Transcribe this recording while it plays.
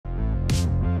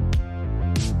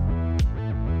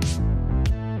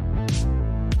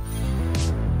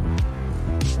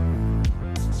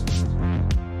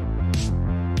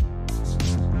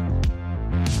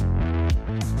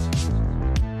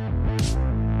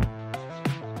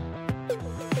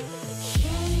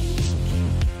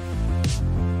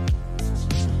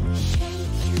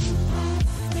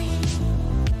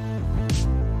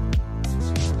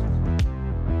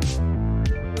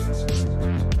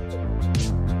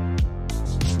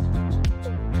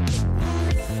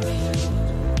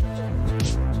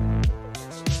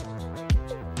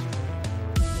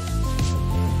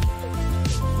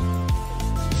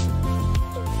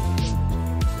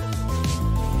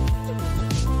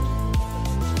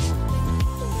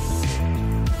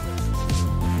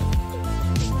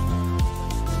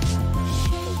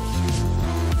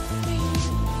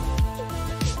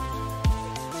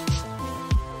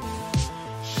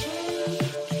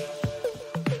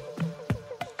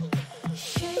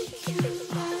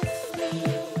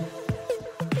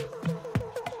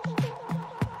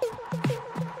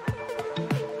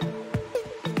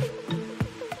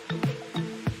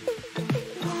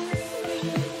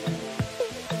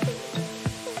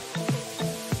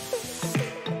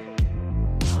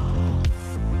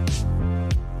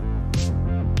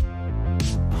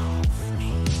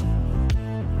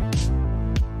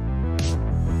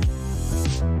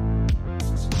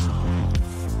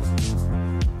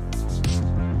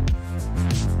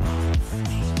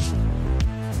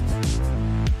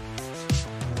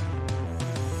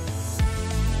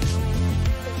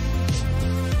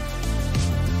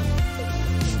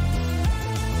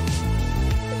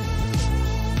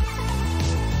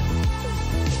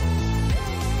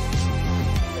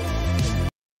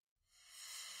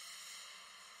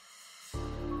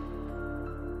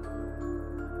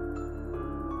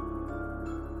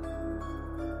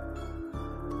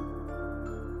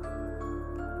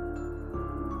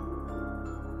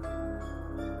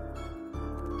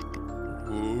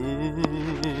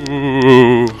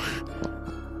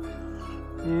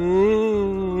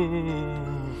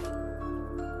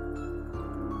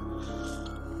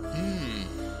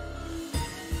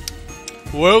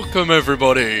Welcome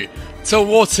everybody to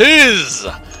what is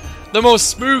the most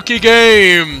spooky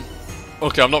game.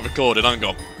 Okay, I'm not recording, hang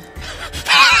on.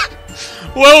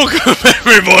 Welcome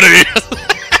everybody.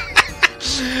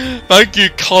 Thank you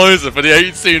Kaiser for the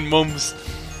 18 months.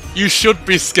 You should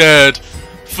be scared,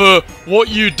 for what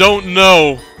you don't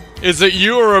know is that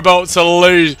you are about to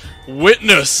lay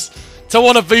witness to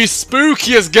one of the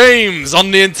spookiest games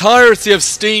on the entirety of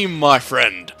Steam, my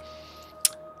friend.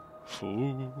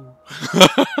 Ooh.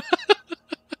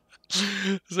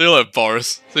 See you later,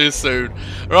 Boris. See you soon.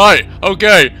 Right,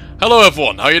 okay. Hello,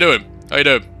 everyone. How you doing? How you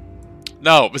doing?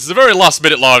 Now, this is a very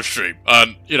last-minute live stream,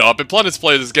 and, you know, I've been planning to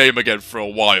play this game again for a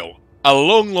while. A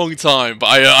long, long time, but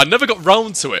I never got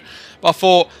round to it. But I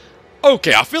thought,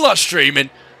 okay, I feel like streaming,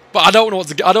 but I don't know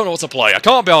what to play. I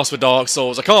can't be arsed with Dark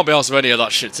Souls. I can't be arsed with any of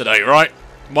that shit today, right?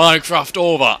 Minecraft,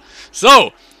 all that.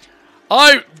 So,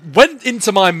 I went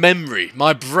into my memory,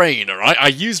 my brain, alright? I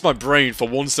used my brain for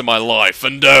once in my life,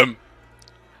 and,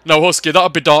 no, Husky, that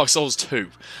would be Dark Souls 2.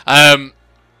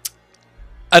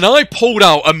 And I pulled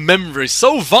out a memory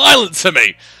so violent to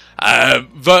me,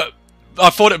 that I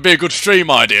thought it'd be a good stream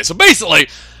idea. So basically,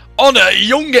 on a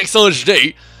young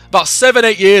ExcelHD, about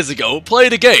 7-8 years ago,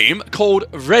 played a game called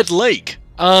Red Lake.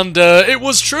 And, it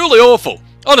was truly awful.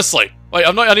 Honestly. Wait,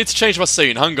 I need to change my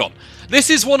scene, hang on. This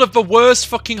is one of the worst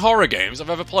fucking horror games I've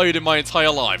ever played in my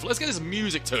entire life. Let's get this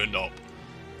music turned up.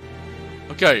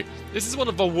 Okay, this is one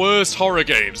of the worst horror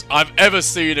games I've ever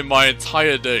seen in my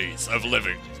entire days of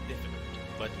living. It's difficult,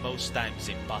 but most times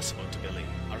impossible to believe.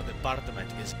 Our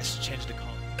department is exchange the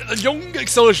code. Young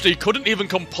ExcelHD couldn't even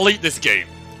complete this game.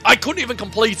 I couldn't even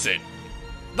complete it.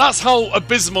 That's how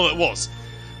abysmal it was.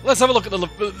 Let's have a look at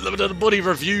the bloody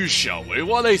reviews, shall we?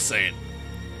 What are they saying?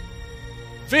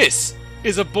 This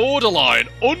is a borderline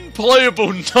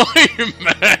unplayable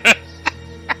nightmare.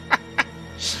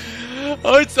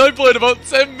 I played about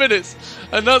 10 minutes,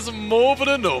 and that's more than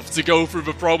enough to go through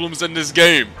the problems in this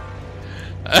game.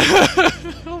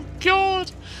 Oh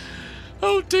god.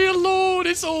 Oh dear lord,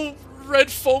 it's all red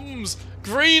thumbs.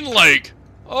 Green Lake.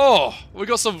 Oh, we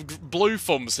got some blue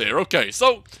thumbs here. Okay,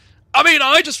 so, I mean,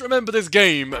 I just remember this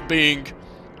game being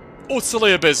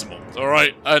utterly abysmal,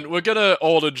 alright? And we're gonna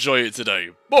all enjoy it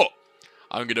today. But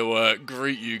I'm gonna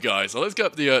greet you guys. So let's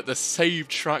get the save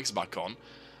tracks back on.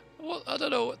 What? I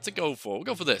don't know what to go for. We'll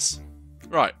go for this.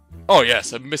 Right. Oh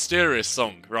yes, a mysterious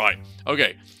song. Right.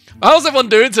 Okay. How's everyone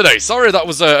doing today? Sorry, that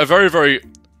was a very, very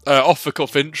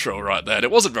off-the-cuff intro right there. It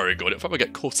wasn't very good. It'll probably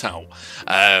get cut out.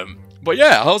 But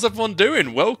yeah, how's everyone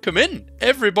doing? Welcome in,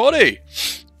 everybody.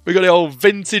 We got the old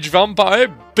vintage vampire,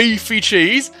 beefy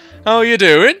cheese. How you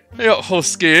doing? We got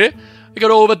Husky here. We got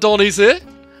all the Donnies here.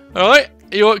 All right.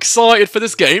 Are you excited for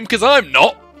this game? Because I'm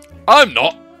not. I'm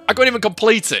not. I couldn't even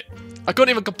complete it. I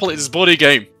couldn't even complete this bloody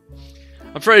game.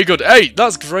 I'm pretty good. Hey,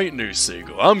 that's great news,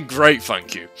 Seagull. I'm great,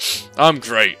 thank you. I'm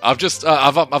great. I've just,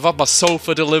 I've had my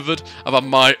sofa delivered. I've had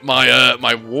my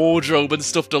wardrobe and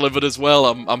stuff delivered as well.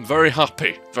 I'm very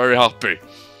happy. Very happy.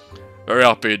 Very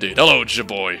happy indeed. Hello,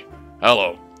 Jaboy.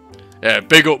 Hello. Yeah,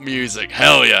 big up music.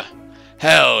 Hell yeah.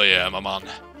 Hell yeah, my man.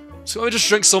 So let me just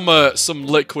drink some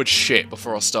liquid shit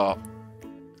before I start.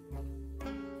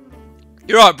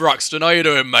 You're right, Braxton. How you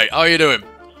doing, mate? How you doing?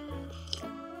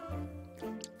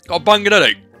 Got a banging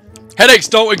headache. Headaches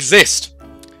don't exist.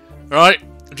 Alright?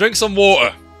 Drink some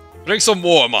water. Drink some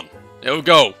water, man. Here we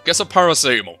go. Get some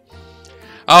paracetamol.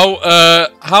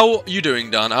 How you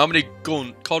doing, Dan? How many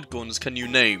COD guns can you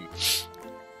name?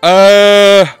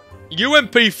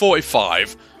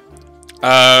 UMP-45.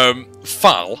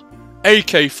 FAL.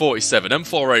 AK-47.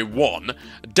 M4A1.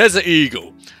 Desert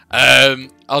Eagle. I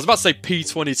was about to say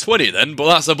P2020 then, but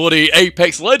that's a bloody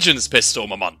Apex Legends pistol,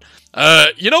 my man.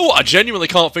 You know what? I genuinely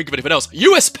can't think of anything else.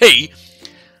 USP?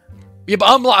 Yeah, but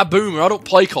I'm like a boomer. I don't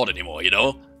play COD anymore, you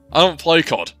know? I don't play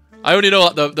COD. I only know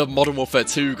like the Modern Warfare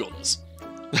 2 guns.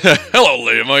 Hello,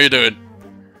 Liam. How you doing?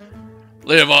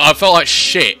 Liam, I felt like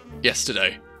shit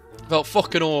yesterday. I felt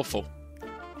fucking awful.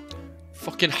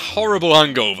 Fucking horrible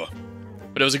hangover.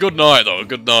 But it was a good night, though. A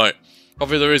good night.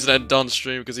 Probably the reason Ed done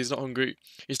stream because he's not hungry.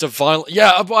 He's the violent.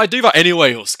 Yeah, but I do that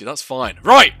anyway, Husky. That's fine.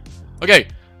 Right. Okay.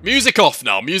 Music off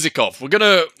now. Music off. We're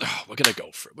gonna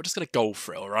go for it. We're just gonna go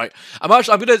for it. All right. I'm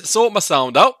gonna sort my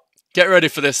sound out. Get ready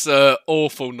for this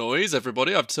awful noise,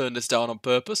 everybody. I've turned this down on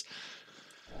purpose.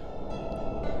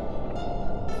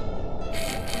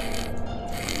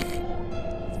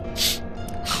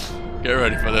 Get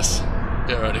ready for this.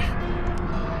 Get ready.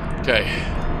 Okay.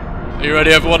 Are you ready,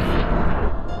 everyone?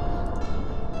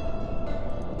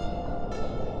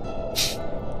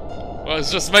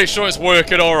 Let's just make sure it's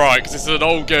working alright, because it's an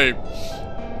old game.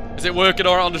 Is it working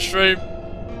alright on the stream?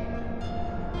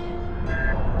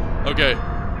 Okay.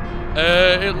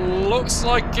 It looks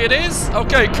like it is.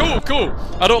 Okay, cool, cool.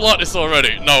 I don't like this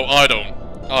already. No, I don't.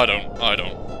 I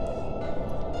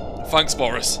don't. Thanks,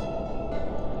 Boris.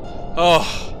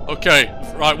 Oh, okay.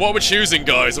 Right, what are we choosing,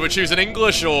 guys? Are we choosing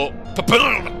English or...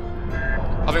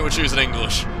 I think we're choosing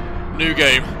English. New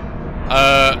game.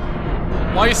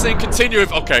 Why are you saying continue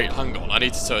if... Okay, hang on. I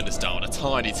need to turn this down a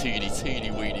tiny,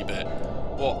 teeny weeny bit.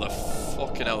 What the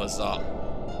fucking hell is that?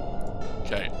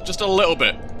 Okay, just a little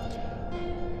bit.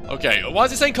 Okay, why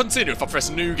is it saying continue if I press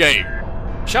new game?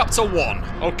 Chapter 1.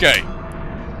 Okay.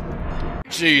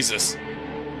 Jesus.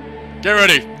 Get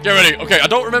ready, get ready. Okay, I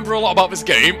don't remember a lot about this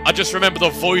game. I just remember the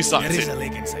voice acting. There is a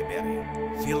lake in Siberia,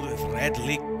 filled with red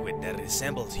liquid that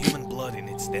resembles human blood in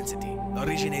its density,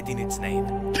 originating its name,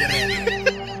 the Red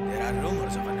Lake. There are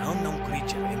rumors of an unknown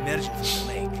creature emerging from the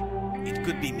lake. It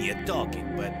could be mere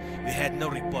talking, but we had no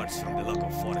reports from the local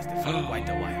forester for quite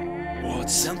a while. What?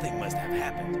 Something must have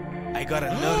happened. I got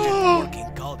an urgent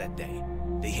working call that day.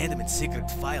 They handed me secret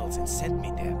files and sent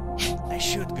me there. I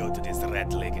should go to this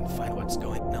red lake and find what's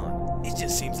going on. It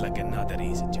just seems like another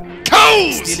easy job.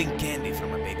 Cows! Stealing candy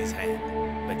from a baby's hand.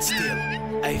 But still,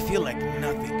 I feel like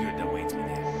nothing good awaits me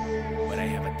there. But I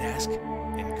have a task,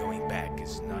 and going back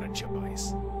is not a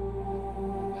choice.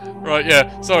 Right,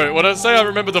 yeah. Sorry, when I say I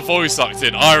remember the voice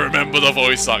acting, I remember the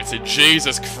voice acting.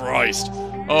 Jesus Christ.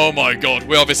 Oh my god,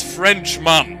 we have this French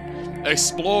man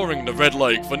exploring the Red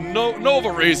Lake for no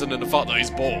other reason than the fact that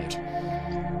he's bored.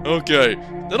 Okay,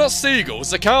 they're not seagulls,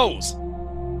 they're cows.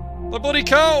 They're bloody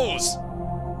cows!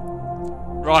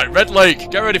 Right, Red Lake,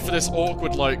 get ready for this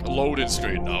awkward, like, loading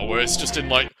screen now, where it's just in,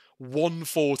 like,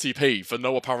 140p for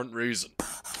no apparent reason.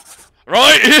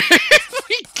 Right, here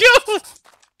we go!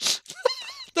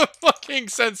 The fucking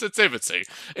sensitivity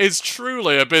is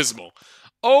truly abysmal.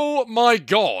 Oh my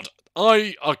god.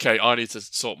 Okay, I need to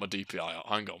sort my DPI out.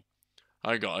 Hang on,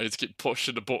 I need to keep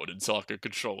pushing the button until I can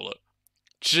control it.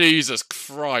 Jesus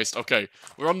Christ. Okay,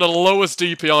 we're on the lowest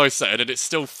DPI setting and it's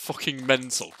still fucking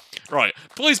mental. Right,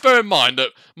 please bear in mind that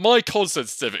my COD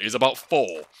sensitivity is about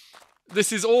 4.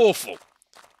 This is awful.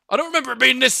 I don't remember it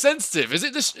being this sensitive. Is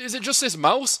it just this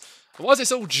mouse? Why is it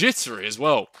so jittery as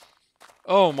well?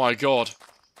 Oh my god.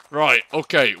 Right,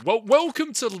 okay. Well,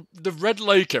 welcome to the Red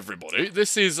Lake, everybody.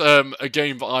 This is a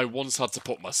game that I once had to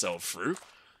put myself through.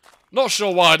 Not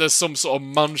sure why there's some sort of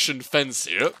mansion fence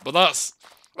here, but that's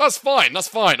fine, that's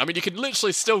fine. I mean, you can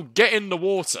literally still get in the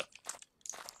water.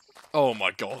 Oh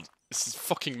my god. This is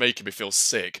fucking making me feel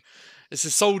sick. This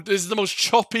is the most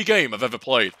choppy game I've ever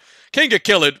played. King of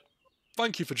Killin',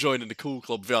 thank you for joining the Cool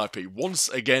Club VIP once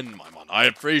again, my man. I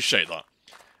appreciate that.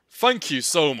 Thank you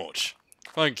so much.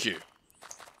 Thank you.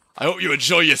 I hope you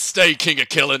enjoy your stay, King of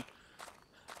Killin'.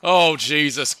 Oh,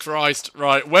 Jesus Christ.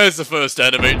 Right, where's the first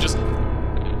enemy? Just...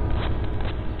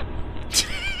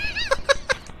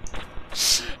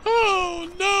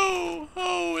 Oh, no.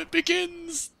 Oh, it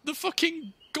begins. The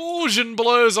fucking Gaussian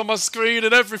blurs on my screen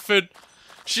and everything.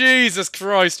 Jesus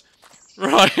Christ.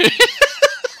 Right.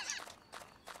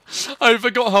 I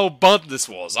forgot how bad this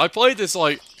was. I played this,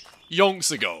 like,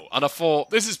 yonks ago, and I thought,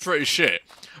 this is pretty shit.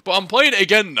 But I'm playing it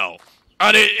again now.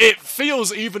 And it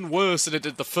feels even worse than it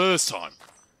did the first time.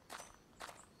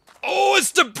 Oh,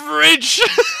 it's the bridge!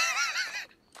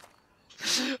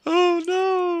 Oh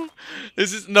no!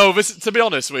 To be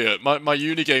honest with you, my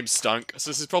uni game stank,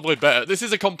 so this is probably better. This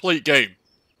is a complete game.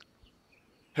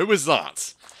 Who is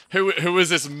that? Who is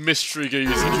this mystery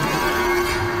geezer?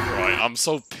 Right, I'm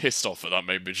so pissed off that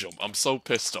made me jump. I'm so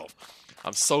pissed off.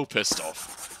 I'm so pissed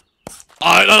off.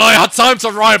 I had time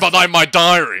to write about that in my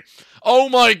diary. Oh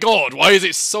my god, why is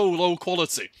it so low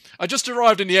quality? I just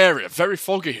arrived in the area, very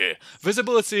foggy here.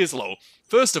 Visibility is low.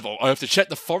 First of all, I have to check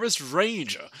the forest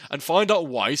ranger and find out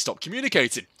why he stopped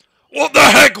communicating. What the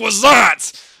heck was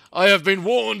that? I have been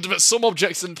warned that some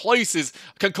objects and places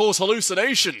can cause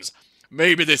hallucinations.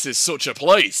 Maybe this is such a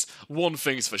place. One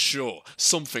thing's for sure,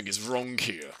 something is wrong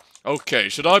here. Okay,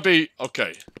 should I be...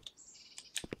 Okay.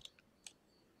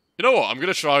 You know what, I'm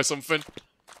gonna try something.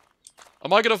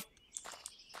 Am I gonna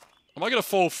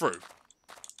fall through?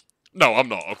 No, I'm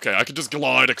not. Okay, I can just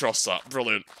glide across that.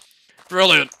 Brilliant.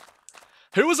 Brilliant.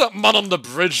 Who was that man on the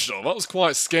bridge, though? That was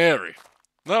quite scary.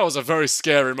 That was a very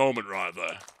scary moment right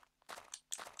there.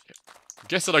 I'm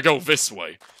guessing I go this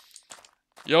way.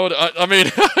 Yo, I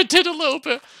mean, I did a little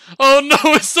bit. Oh no,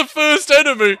 it's the first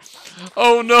enemy.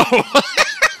 Oh no.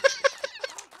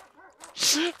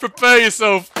 Prepare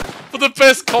yourself for the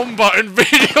best combat in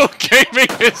video gaming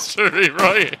history,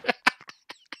 right?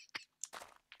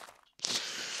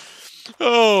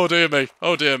 Oh dear me.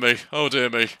 Oh dear me. Oh dear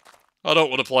me. I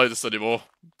don't want to play this anymore.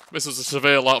 This was a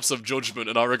severe lapse of judgment,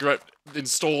 and I regret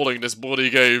installing this bloody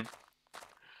game.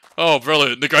 Oh,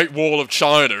 brilliant. The Great Wall of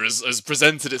China has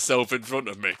presented itself in front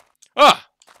of me. Ah!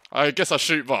 I guess I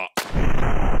shoot that.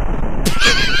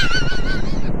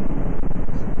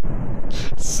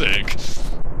 Sick.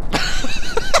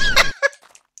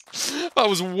 That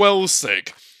was well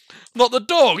sick. Not the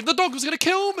dog! The dog was gonna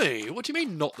kill me! What do you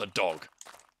mean, not the dog?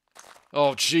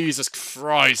 Oh, Jesus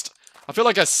Christ. I feel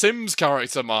like a Sims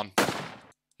character, man.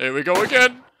 Here we go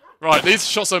again. Right, these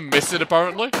shots are missing,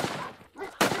 apparently.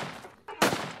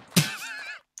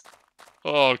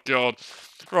 Oh, God.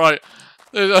 Right.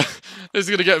 This is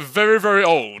going to get very, very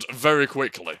old very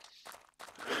quickly.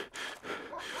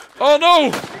 Oh,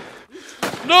 no!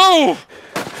 No!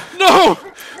 No!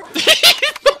 He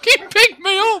fucking picked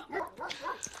me up!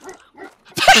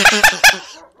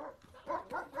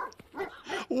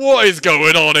 What is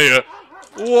going on here?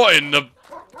 What in the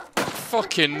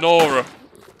fucking Nora?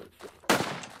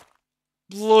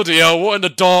 Bloody hell, what in the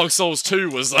Dark Souls 2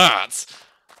 was that?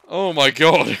 Oh my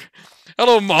god.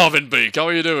 Hello Marvin Beak, how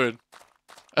are you doing?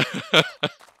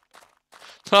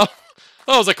 That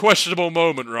was a questionable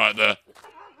moment right there.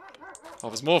 Oh,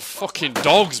 there's more fucking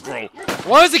dogs, bro.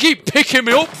 Why does he keep picking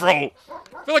me up, bro?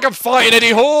 I feel like I'm fighting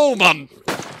Eddie Hall, man.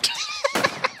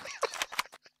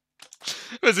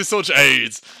 This is such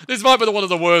AIDS. This might be one of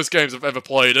the worst games I've ever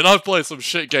played, and I've played some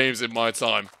shit games in my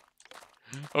time.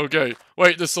 Okay,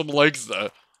 wait, there's some legs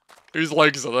there. Whose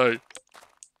legs are they?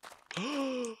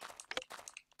 No!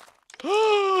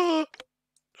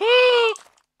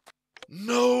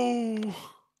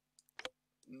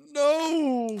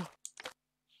 No!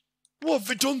 What have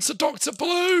they done to Dr.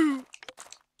 Blue?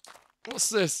 What's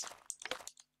this?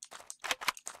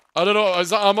 I don't know, is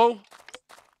that ammo?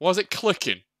 Why is it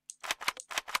clicking?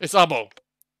 It's ammo.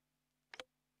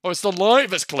 Oh, it's the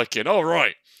light that's clicking. Oh,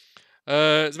 right.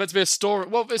 It's meant to be a story.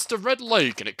 Well, it's the Red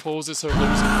Lake and it causes her losing.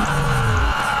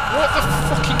 What the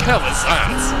fucking hell is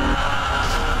that?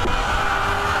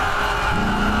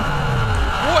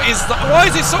 What is that? Why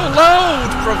is it so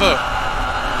loud, brother?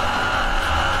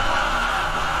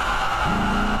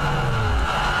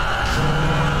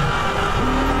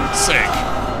 Sick.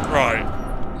 Right.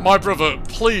 My brother,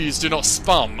 please do not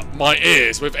spam my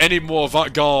ears with any more of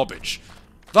that garbage.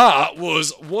 That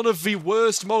was one of the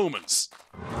worst moments.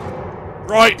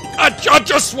 Right, I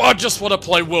just want to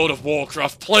play World of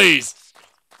Warcraft, please.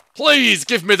 Please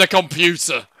give me the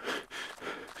computer.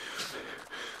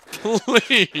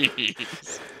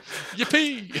 Please.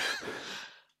 Yippee.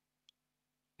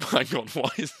 Hang on,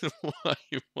 why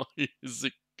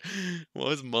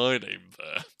is my name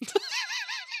there?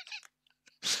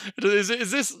 Has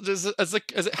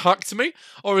it hacked me,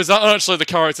 or is that actually the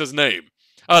character's name?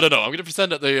 I don't know. I'm going to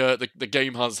pretend that the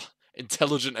game has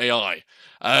intelligent AI.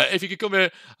 If you could come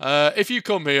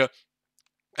here,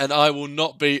 and I will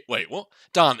not be. Wait, what?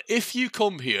 Dan, if you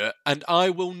come here and I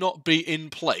will not be in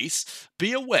place,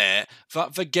 be aware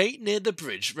that the gate near the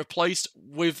bridge replaced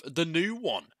with the new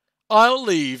one. I'll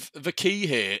leave the key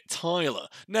here, Tyler.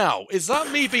 Now, is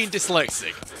that me being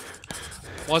dyslexic?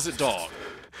 Why is it dark?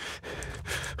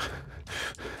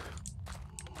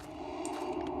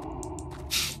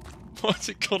 Why's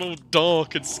it gone all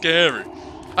dark and scary?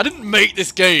 I didn't make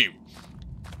this game.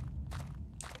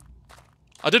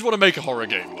 I did want to make a horror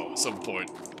game, though, at some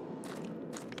point.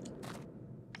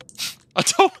 I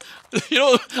don't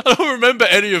remember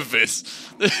any of this.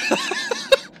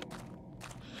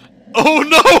 Oh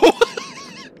no!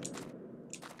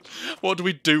 What do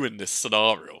we do in this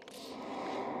scenario?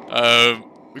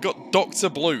 We got Dr.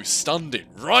 Blue standing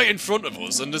right in front of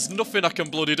us, and there's nothing I can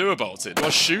bloody do about it. Do I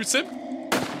shoot him?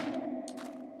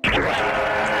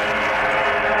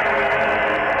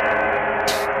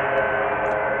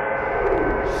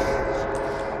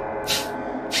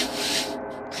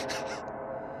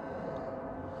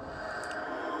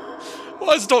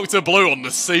 Why is Dr. Blue on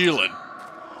the ceiling?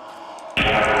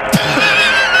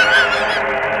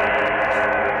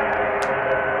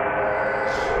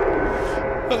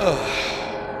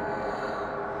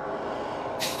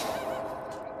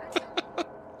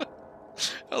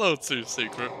 Hello, Two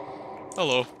Secret.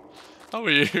 Hello. How are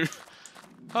you?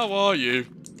 How are you?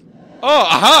 Oh,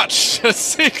 a hatch! A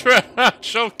secret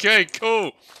hatch! Okay,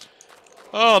 cool.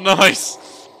 Oh, nice.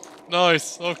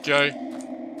 Nice, okay.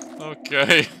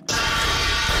 Okay.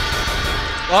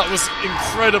 That was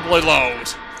incredibly loud.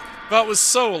 That was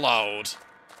so loud.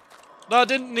 That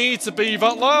didn't need to be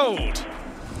that loud.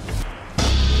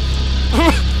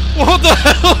 What the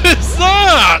hell is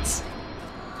that?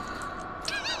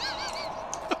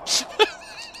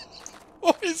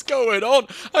 What is going on?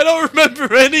 I don't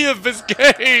remember any of this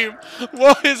game.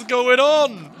 What is going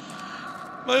on?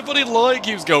 My bloody light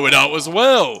keeps going out as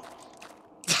well.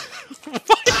 What?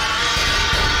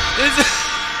 It's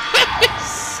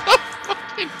so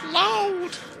fucking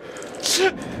loud.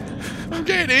 I'm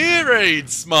getting ear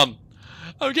aids, man.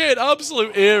 I'm getting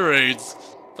absolute ear aids.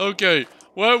 Okay,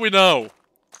 where are we now?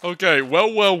 Okay,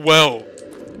 well.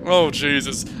 Oh,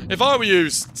 Jesus. If I were you,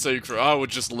 Secret, I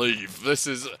would just leave. This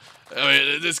is... I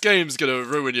mean, this game's gonna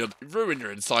ruin your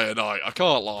entire night. I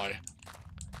can't lie.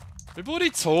 My bloody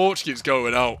torch keeps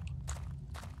going out.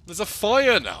 There's a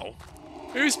fire now.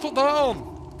 Who's put that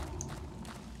on?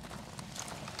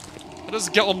 I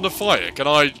just get on the fire. Can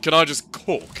I just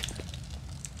cook?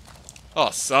 Oh,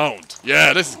 sound.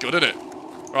 Yeah, this is good, isn't it?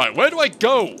 Right, where do I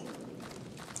go?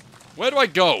 Where do I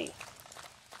go?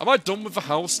 Am I done with the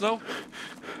house now?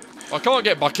 I can't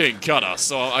get back in, can I?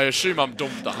 So I assume I'm done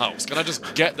with the house. Can I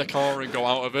just get the car and go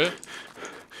out of here?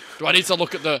 Do I need to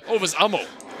look at the... Oh, there's ammo.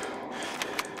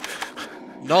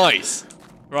 Nice.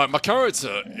 Right, my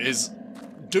character is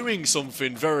doing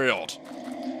something very odd.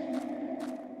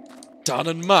 Dan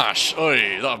and mash.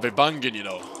 Oi, that'd be banging, you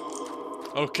know.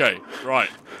 Okay, right.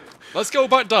 Let's go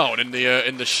back down in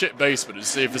the shit basement and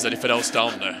see if there's anything else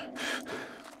down there.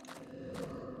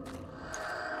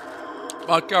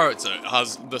 My character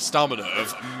has the stamina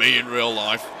of me in real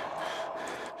life.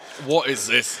 What is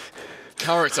this?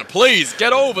 Character, please,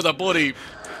 get over the bloody...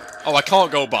 Oh, I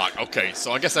can't go back. Okay,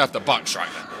 so I guess I have to backtrack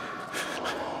then.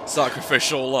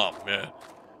 Sacrificial lamb, yeah.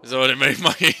 It's already made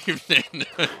my evening.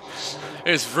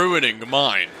 It's ruining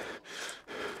mine.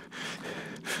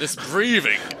 This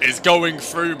breathing is going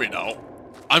through me now.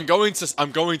 I'm going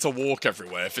to walk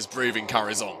everywhere if this breathing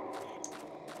carries on.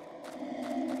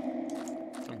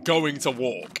 Going to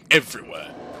walk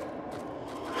everywhere.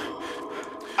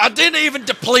 I didn't even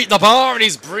deplete the bar and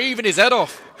he's breathing his head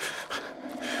off.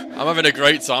 I'm having a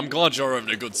great time. I'm glad you're having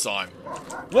a good time.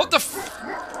 What the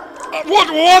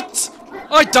what?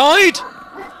 I died?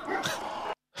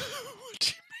 What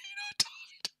do you mean I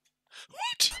died?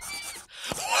 What do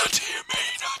you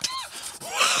mean I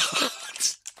died?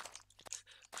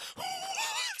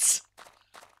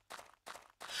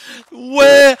 What?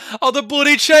 Where are the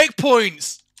bloody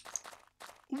checkpoints?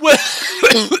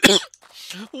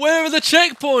 Where are the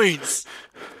checkpoints?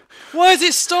 Why is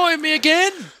it starting me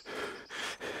again?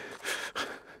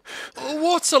 Oh,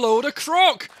 what a load of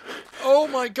crock! Oh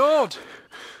my god!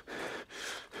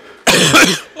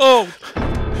 Oh!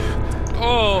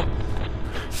 Oh!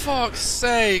 Fuck's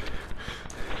sake!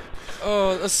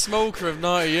 Oh, a smoker of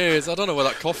 90 years. I don't know where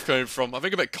that cough came from. I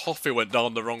think a bit of coffee went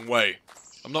down the wrong way.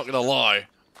 I'm not gonna lie.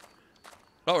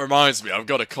 That reminds me, I've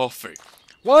got a coffee.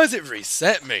 Why has it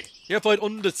reset me? You ever played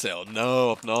Undertale?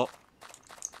 No, I've not.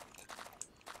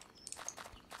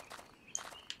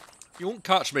 You won't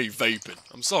catch me vaping.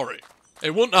 I'm sorry.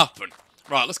 It won't happen.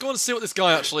 Right, let's go and see what this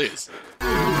guy actually is.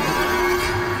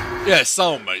 Yeah,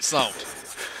 sound, mate, sound.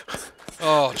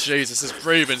 Oh, Jesus, this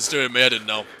breathing's doing me head in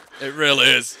now. It really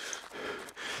is.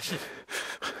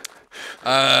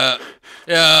 Yeah,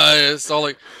 it's all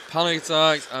like panic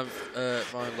attacks. I'm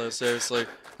finally seriously.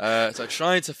 So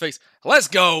trying to fix. Let's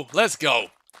go.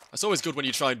 It's always good when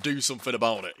you try and do something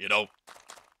about it. You know,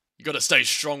 you gotta stay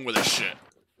strong with this shit.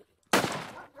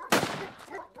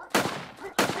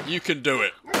 You can do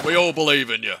it. We all believe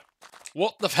in you.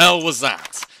 What the hell was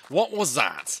that? What was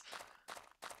that?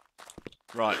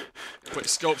 Right. Quick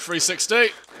scope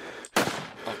 360.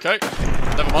 Okay.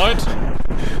 Never mind.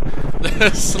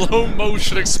 Slow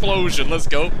motion explosion. Let's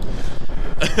go.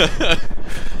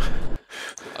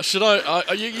 Should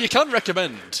I you can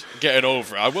recommend getting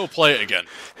over it. I will play it again.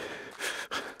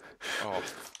 Oh,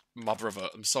 my brother.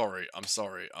 I'm sorry.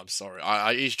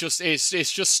 It's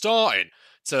just starting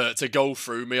to go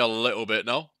through me a little bit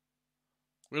now.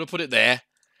 I'm gonna put it there.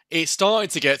 It's starting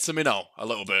to get to me now a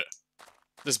little bit.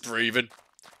 This breathing.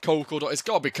 Coke or it's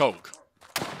gotta be Coke.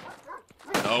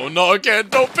 No, not again.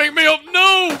 Don't pick me up.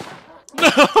 No.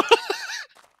 No.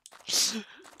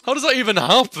 How does that even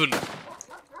happen?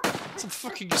 Some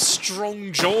fucking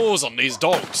strong jaws on these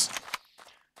dogs.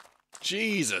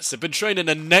 Jesus, they've been training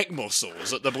their neck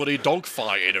muscles at the bloody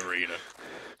dogfighting arena.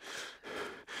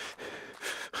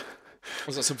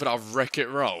 Was that something out of Wreck-It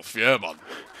Ralph? Yeah, man.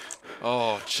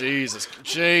 Oh, Jesus.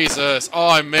 Jesus. Oh,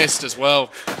 I missed as well.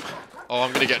 Oh,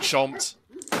 I'm gonna get chomped.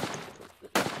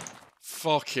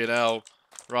 Fucking hell.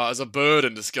 Right, there's a bird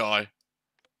in the sky.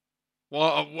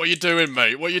 What are you doing,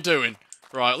 mate? What are you doing?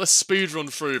 Right, let's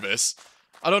speedrun through this.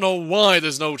 I don't know why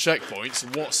there's no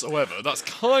checkpoints whatsoever. That's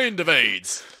kind of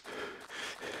AIDS.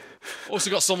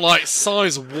 Also got some, like,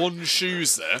 size 1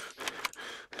 shoes there.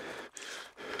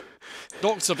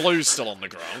 Dr. Blue's still on the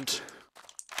ground.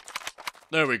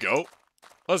 There we go.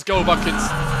 Let's go back in.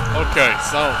 Okay,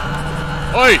 so.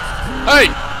 Oi! Hey!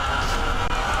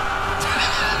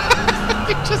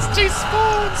 He just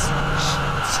despawns!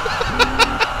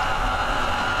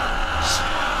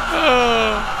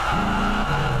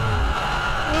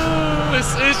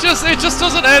 It just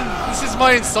doesn't end. This is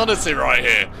my insanity right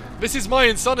here. This is my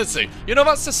insanity. You know,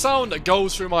 that's the sound that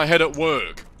goes through my head at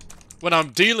work when I'm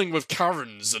dealing with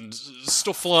Karens and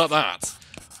stuff like that.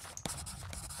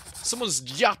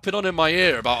 Someone's yapping on in my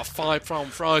ear about a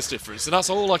 £5 price difference, and that's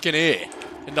all I can hear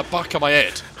in the back of my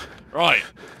head. Right.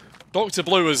 Dr.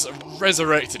 Blue has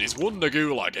resurrected. He's won the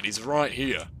gulag, and he's right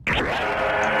here.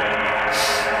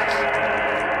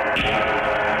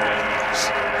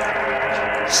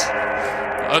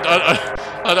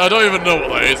 I don't even know what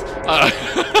that is.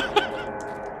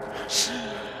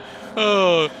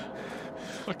 Oh,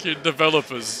 fucking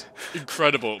developers.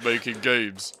 Incredible at making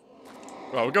games.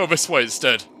 Right, we'll go this way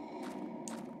instead.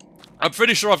 I'm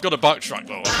pretty sure I've got to backtrack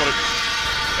though.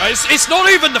 It's not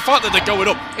even the fact that they're going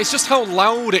up. It's just how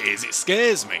loud it is. It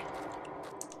scares me.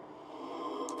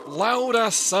 Loud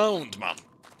ass sound, man.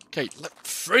 Okay,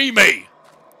 free me.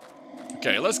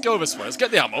 Okay, let's go this way. Let's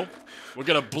get the ammo. We're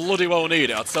gonna bloody well need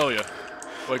it, I tell you.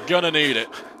 We're gonna need it.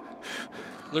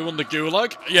 Blue on the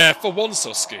gulag? Yeah, for once,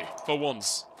 Husky. For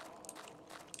once.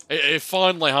 It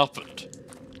finally happened.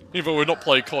 Even though we're not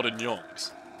playing COD in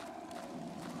Yonks.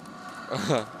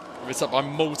 It's up by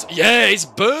yeah, it's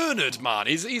Bernard, man.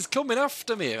 He's coming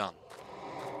after me, man.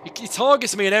 He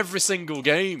targets me in every single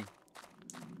game.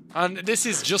 And this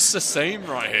is just the same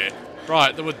right here.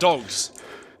 Right, there were dogs.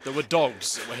 There were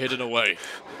dogs that were hidden away.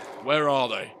 Where are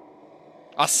they?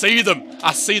 I see them!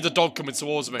 I see the dog coming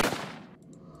towards me.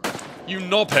 You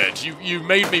knobhead, you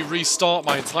made me restart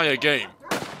my entire game.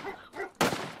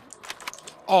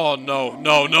 Oh no,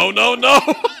 no, no, no, no!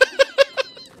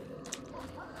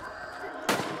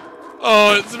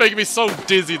 Oh, it's making me so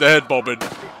dizzy, the head bobbing.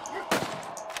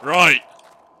 Right.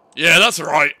 Yeah, that's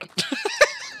right.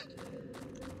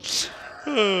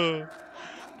 Oh,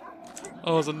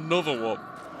 there's another one.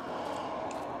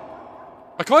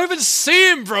 I can't even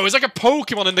see him, bro. He's like a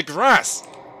Pokemon in the grass.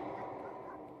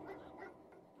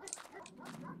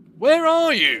 Where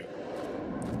are you?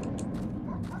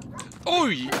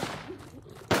 Oh,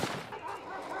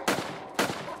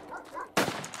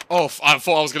 oh, I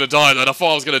thought I was going to die then. I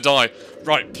thought I was going to die.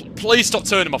 Right, please stop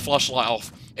turning my flashlight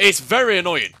off. It's very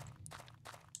annoying.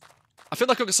 I feel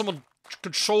like I've got someone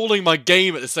controlling my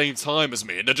game at the same time as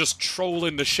me, and they're just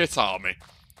trolling the shit out of me.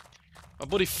 My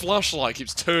bloody flashlight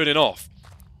keeps turning off.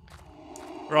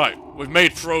 Right, we've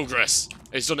made progress.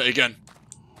 It's done it again.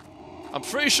 I'm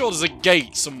pretty sure there's a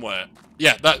gate somewhere.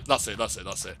 Yeah, that's it.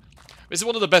 This is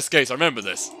one of the best gates. I remember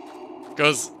this.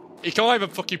 Because you can't even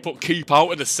fucking put keep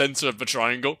out in the centre of the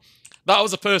triangle. That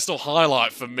was a personal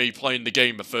highlight for me playing the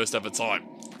game the first ever time.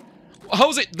 How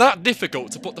is it that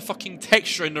difficult to put the fucking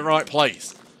texture in the right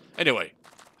place? Anyway,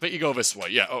 I think you go this way.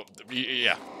 Yeah, oh,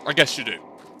 yeah. I guess you do.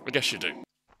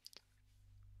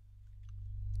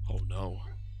 Oh no.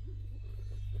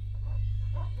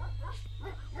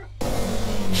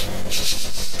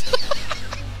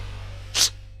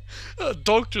 That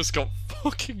dog just got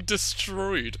fucking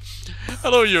destroyed.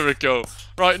 Hello, Yuriko.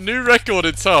 Right, new record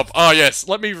in tab. Ah, yes,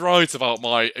 let me write about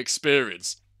my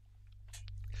experience.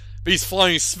 These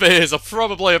flying spheres are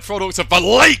probably a product of the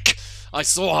lake! I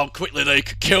saw how quickly they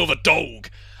could kill the dog.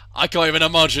 I can't even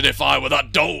imagine if I were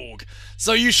that dog.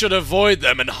 So you should avoid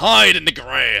them and hide in the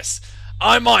grass.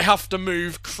 I might have to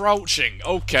move crouching.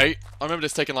 Okay, I remember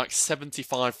this taking like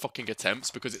 75 fucking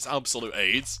attempts because it's absolute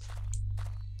AIDS.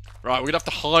 Right, we're gonna have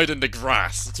to hide in the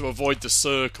grass to avoid the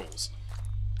circles.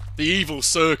 The evil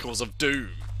circles of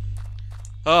doom.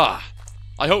 Ah,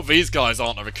 I hope these guys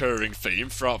aren't a recurring theme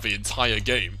throughout the entire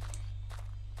game.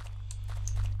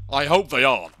 I hope they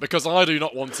aren't, because I do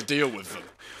not want to deal with them.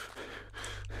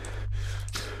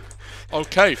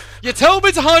 Okay, you tell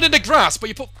me to hide in the grass, but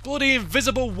you put bloody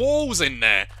invisible walls in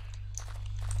there.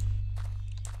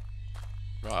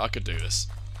 Right, I could do this.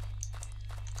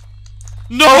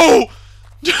 No!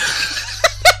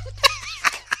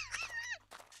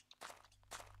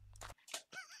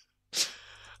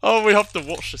 Oh, we have to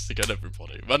watch this again,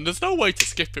 everybody. Man, there's no way to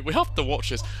skip it. We have to watch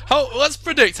this. Let's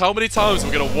predict how many times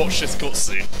we're going to watch this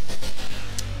cutscene.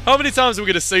 How many times are we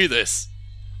going to see this?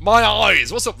 My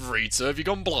eyes! What's up, Rita? Have you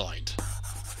gone blind?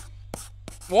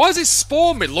 Why does it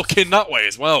spawn me looking that way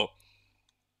as well?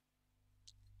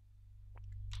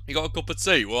 You got a cup of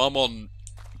tea? Well, I'm on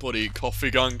bloody coffee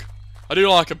gang. I do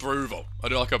like a brew, though. I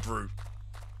do like a brew.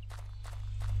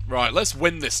 Right, let's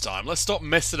win this time. Let's stop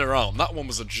messing around. That one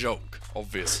was a joke.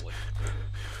 Obviously.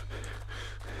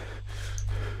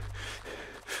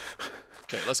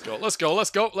 Okay, let's go, let's go, let's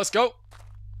go, let's go.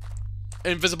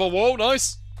 Invisible wall,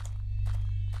 nice.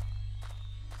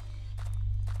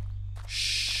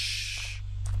 Shh.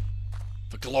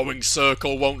 The glowing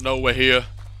circle won't know we're here.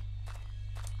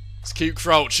 Let's keep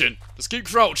crouching. Let's keep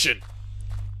crouching.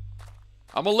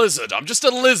 I'm a lizard. I'm just a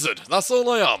lizard. That's all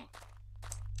I am.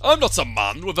 I'm not a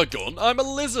man with a gun. I'm a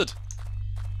lizard.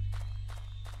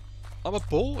 I'm a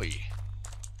boy.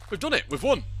 We've done it. We've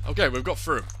won. Okay, we've got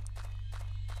through.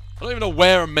 I don't even know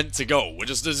where I'm meant to go.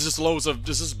 There's just loads of,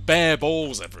 there's just bare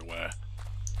balls everywhere.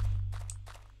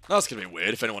 That's gonna be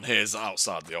weird if anyone hears that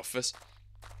outside the office.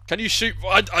 Can you shoot?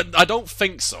 I don't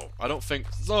think so. I don't think.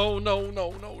 No, no,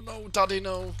 no, no, no, Daddy,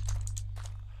 no.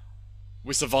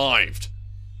 We survived.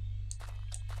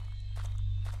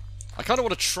 I kind of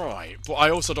want to try, but I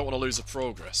also don't want to lose the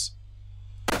progress.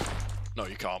 No,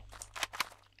 you can't.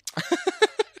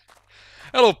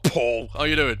 Hello, Paul. How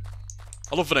you doing?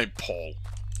 I love the name Paul.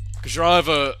 Because you're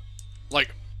either,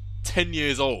 like, 10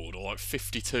 years old or, like,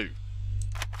 52.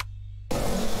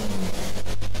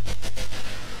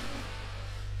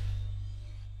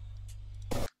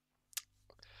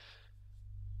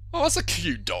 Oh, that's a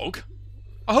cute dog.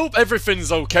 I hope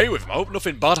everything's okay with him. I hope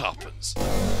nothing bad happens.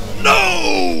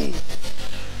 No!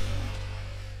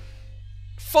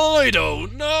 Fido,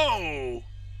 no!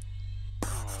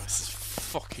 Oh, this is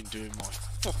fucking doing my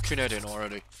fucking head in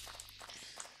already.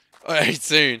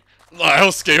 18. Like,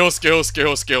 husky,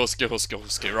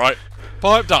 right?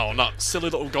 Pipe down that silly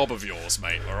little gob of yours,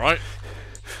 mate, alright?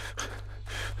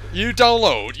 You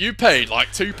download, you paid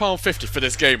like £2.50 for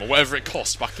this game, or whatever it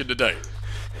cost back in the day.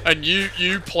 And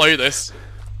you play this.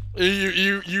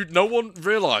 No one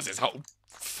realises how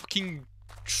fucking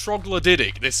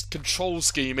troglodytic this control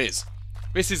scheme is.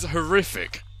 This is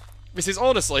horrific. This is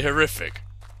honestly horrific.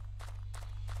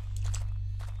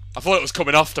 I thought it was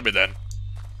coming after me then.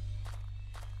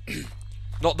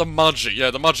 Not the magic.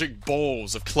 Yeah, the magic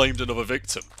balls have claimed another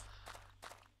victim.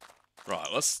 Right,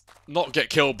 let's not get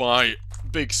killed by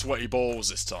big sweaty balls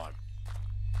this time.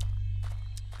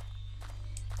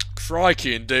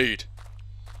 Crikey indeed.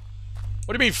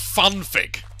 What do you mean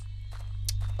fanfic?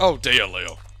 Oh dear,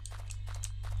 Leo.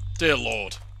 Dear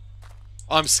Lord.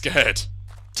 I'm scared.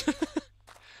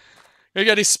 You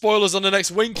get any spoilers on the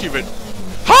next Winky vid?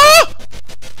 Huh?!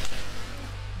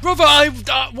 Brother,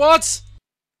 what?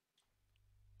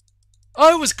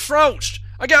 I was crouched.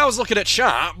 I guess I was looking at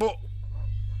chat, but...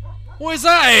 What is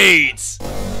that, AIDS?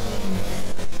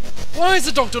 Why has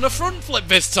the dog done a front flip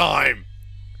this time?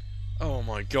 Oh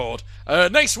my god.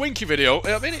 Next Winky video,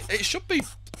 I mean, it should be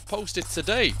posted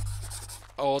today.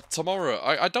 Or tomorrow.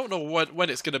 I don't know when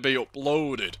it's going to be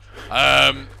uploaded.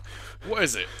 What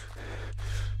is it?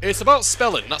 It's about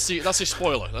spelling. That's your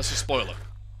spoiler. That's your spoiler.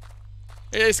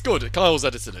 It's good. Kyle's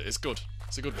edited it. It's good.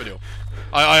 It's a good video.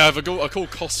 I have a cool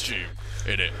costume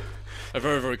in it. A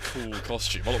very, very cool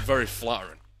costume. I look very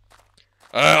flattering.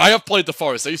 I have played the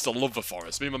Forest. I used to love the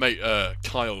Forest. Me and my mate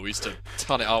Kyle, we used to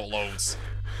tan it out loads.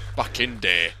 Back in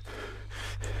day.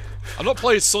 I've not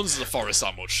played Sons of the Forest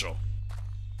that much, though.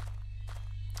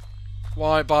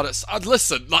 Why, but it's...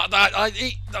 listen,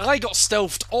 I got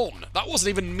stealthed on. That wasn't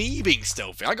even me being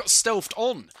stealthy. I got stealthed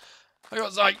on. I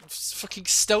got, like, fucking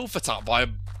stealth attacked by a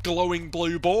glowing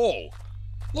blue ball.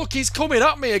 Look, he's coming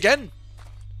at me again.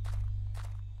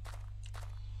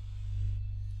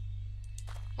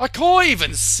 I can't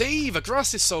even see. The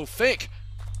grass is so thick.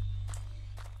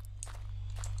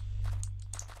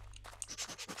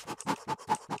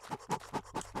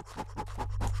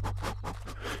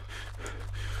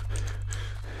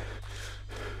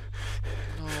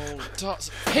 No, that's...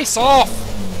 Piss off!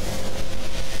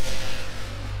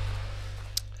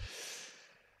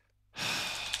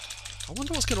 I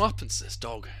wonder what's going to happen to this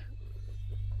dog.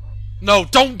 No,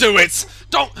 don't do it!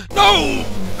 Don't... No!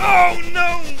 Oh,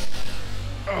 no!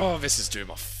 Oh, this is doing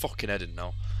my fucking head in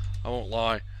now. I won't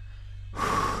lie.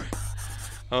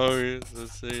 Oh, yes,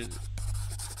 that's it.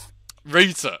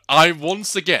 Rita,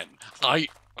 once again, I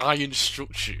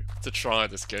instruct you to try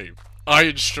this game. I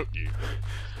instruct you.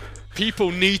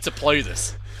 People need to play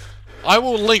this. I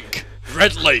will link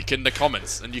Red Lake in the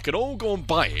comments, and you can all go and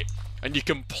buy it, and you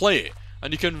can play it,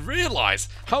 and you can realise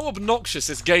how obnoxious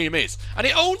this game is. And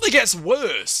it only gets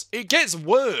worse. It gets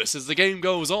worse as the game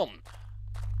goes on.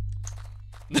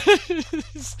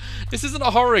 This isn't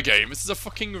a horror game, this is a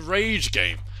fucking rage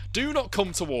game. Do not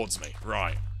come towards me.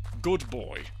 Right. Good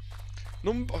boy.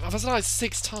 I've died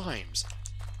 6 times.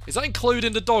 Is that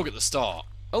including the dog at the start?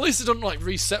 At least it doesn't, like,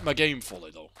 reset my game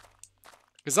fully, though.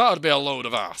 Because that would be a load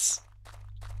of ass.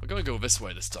 We're gonna go this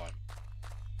way this time.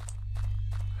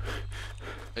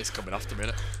 It's coming after me,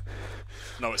 innit?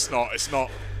 No, it's not. It's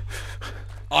not.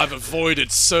 I've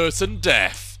avoided certain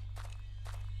death.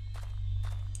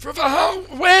 Brother, how?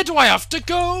 Where do I have to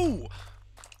go?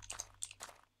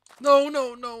 No,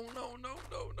 no, no, no, no,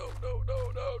 no, no, no,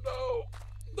 no, no, no.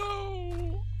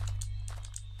 No.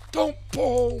 Don't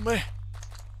pull me.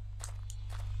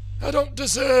 I don't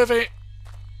deserve it.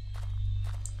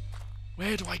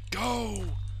 Where do I go?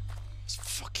 There's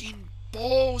fucking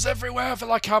balls everywhere. I feel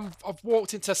like I've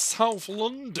walked into South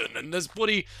London and there's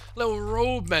bloody little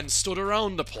roadmen stood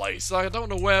around the place. I don't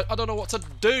know what to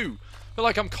do. I feel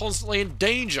like I'm constantly in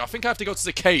danger. I think I have to go to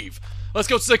the cave. Let's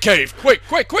go to the cave. Quick,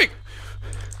 quick, quick!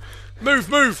 Move,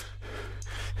 move!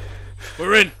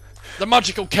 We're in the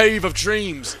magical cave of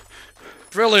dreams.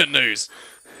 Brilliant news.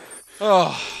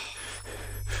 Oh,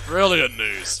 brilliant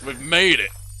news. We've made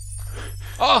it.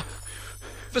 Ah,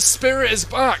 the spirit is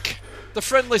back. The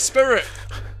friendly spirit.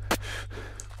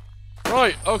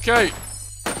 Right, okay.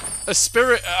 A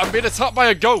spirit. I'm being attacked by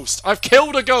a ghost. I've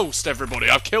killed a ghost, everybody.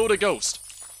 I've killed a ghost.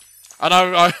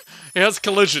 And he has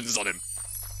collisions on him.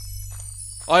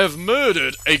 I have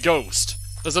murdered a ghost.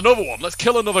 There's another one. Let's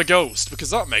kill another ghost, because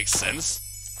that makes sense.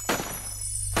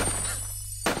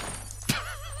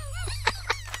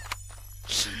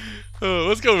 Oh,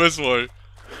 let's go this way.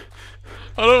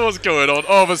 I don't know what's going on.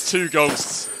 Oh, there's two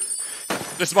ghosts.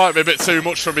 This might be a bit too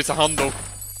much for me to handle.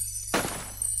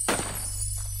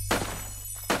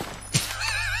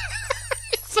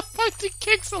 Somebody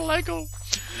kicks a leg up.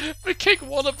 We kick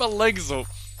one of the legs up.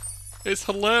 It's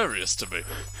hilarious to me.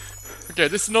 Okay,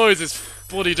 this noise is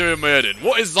bloody doing my head in.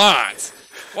 What is that?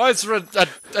 Why is there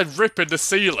a rip in the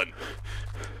ceiling?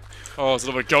 Oh, there's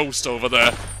another ghost over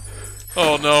there.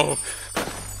 Oh no.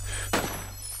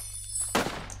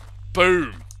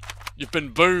 Boom. You've been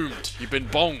boomed. You've been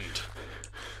bonged.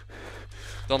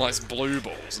 Don't like blue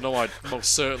balls. No, I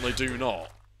most certainly do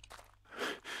not.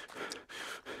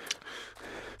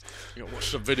 You gotta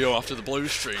watch the video after the blue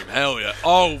stream. Hell yeah.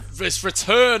 Oh, this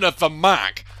return of the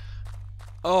Mac.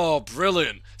 Oh,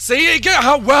 brilliant. See,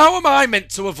 how am I meant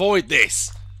to avoid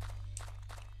this?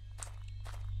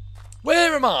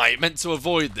 Where am I meant to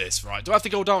avoid this? Right, do I have to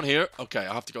go down here? Okay,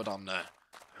 I have to go down there.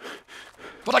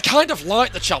 But I kind of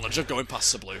like the challenge of going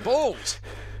past the blue balls.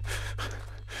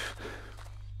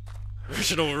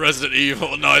 Original Resident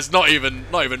Evil. No, it's not even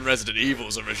Resident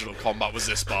Evil's original combat was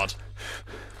this bad.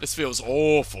 This feels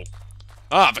awful.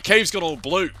 Ah, the cave's gone all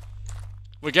blue.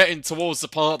 We're getting towards the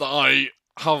part that I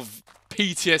have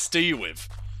PTSD with.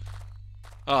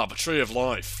 Ah, the Tree of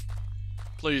Life.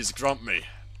 Please grant me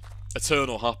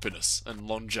eternal happiness and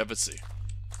longevity.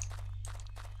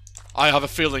 I have a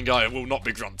feeling I will not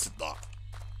be granted that.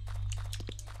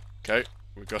 Okay,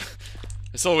 we've got...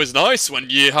 It's always nice when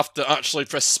you have to actually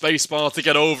press spacebar to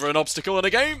get over an obstacle in a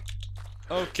game.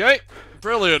 Okay,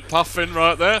 brilliant pathing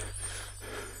right there.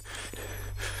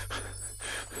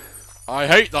 I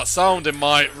hate that sound in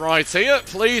my right ear.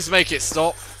 Please make it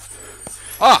stop.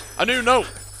 Ah, a new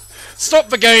note. Stop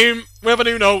the game. We have a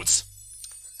new note.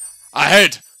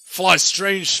 Ahead, fly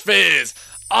strange spheres.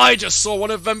 I just saw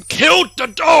one of them killed the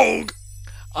dog.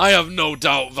 I have no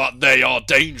doubt that they are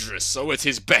dangerous, so it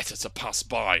is better to pass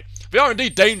by. They are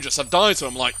indeed dangerous. I've died to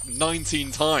them like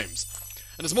 19 times.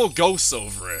 And there's more ghosts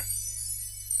over here.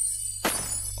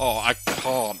 Oh, I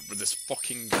can't with this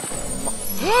fucking...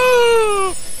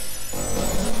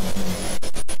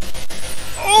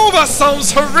 Oh, that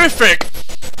sounds horrific!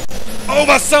 Oh,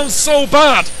 that sounds so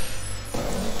bad!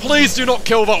 Please do not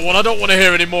kill that one. I don't want to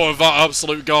hear any more of that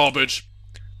absolute garbage.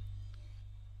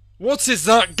 What is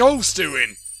that ghost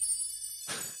doing?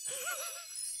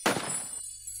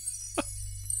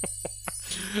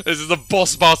 This is the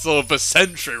boss battle of the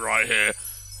century right here.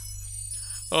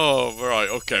 Oh, right,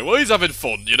 okay. Well, he's having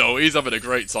fun, you know. He's having a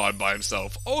great time by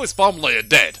himself. All his family are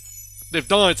dead. They've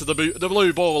died to the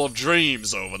blue ball of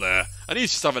dreams over there. And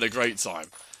he's just having a great time.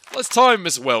 Let's time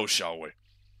this well, shall we?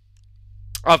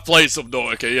 I've played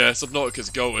Subnautica, yeah. Subnautica's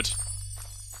goated.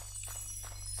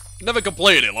 Never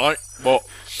completed it, like, but...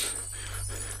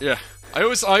 Yeah. I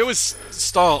always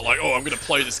start like, oh, I'm gonna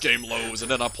play this game loads, and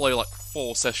then I play like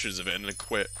 4 sessions of it and then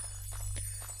quit.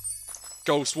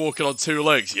 Ghost walking on 2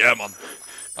 legs, yeah, man.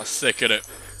 That's sick, innit?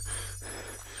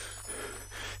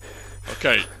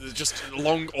 Okay, there's just a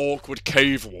long, awkward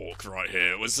cave walk right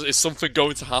here. Is something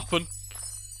going to happen?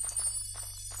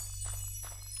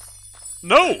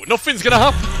 No, nothing's gonna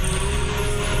happen.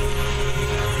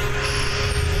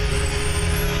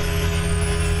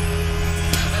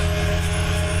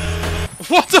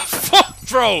 What the fuck,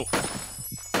 bro?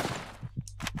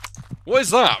 What is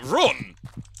that? Run?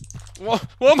 What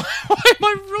am I, why am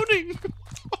I running?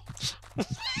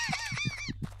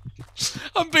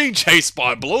 I'm being chased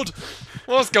by blood.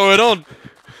 What's going on?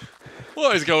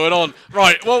 What is going on?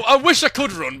 Right, well, I wish I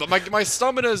could run, but my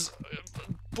stamina's,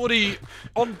 buddy,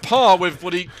 on par with,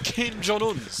 buddy, King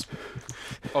Jong-un's.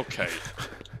 Okay.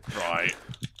 Right.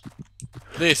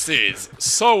 This is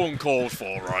so uncalled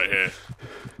for right here.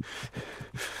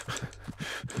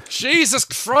 Jesus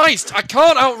Christ! I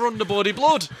can't outrun the bloody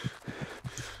blood!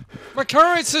 My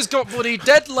character's got bloody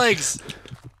dead legs!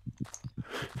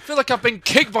 I feel like I've been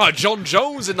kicked by John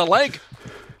Jones in the leg!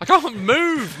 I can't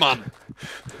move, man!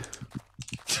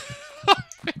 I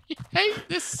hate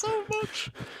this so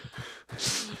much!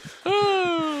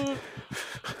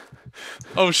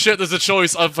 Oh shit, there's a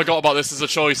choice. I forgot about this. There's a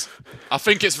choice. I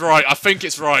think it's right. I think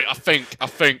it's right. I think.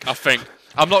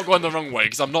 I'm not going the wrong way,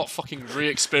 because I'm not fucking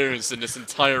re-experiencing this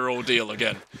entire ordeal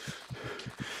again.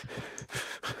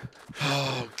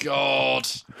 Oh, God.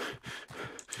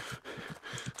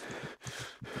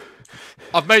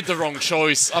 I've made the wrong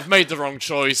choice. I've made the wrong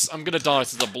choice. I'm gonna die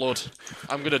to the blood.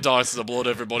 I'm gonna die to the blood,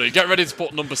 everybody. Get ready to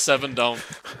put number 7 down.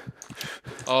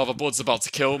 Oh, the blood's about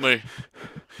to kill me.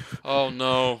 Oh,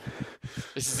 no.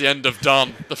 This is the end of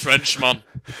Dan, the Frenchman.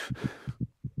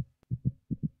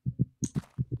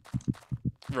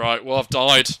 Right, well, I've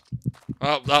died.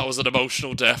 That was an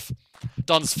emotional death.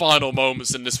 Dan's final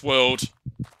moments in this world.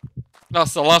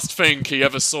 That's the last thing he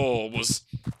ever saw, was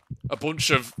a bunch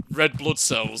of red blood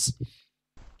cells.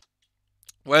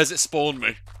 Where's it spawned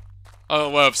me? I don't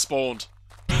know where I've spawned.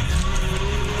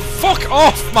 Fuck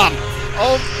off, man!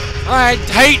 Oh, I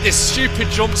hate this stupid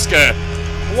jump scare.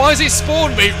 Why has it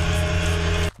spawned me?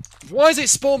 Why has it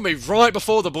spawned me right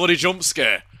before the bloody jump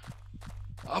scare?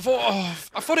 I thought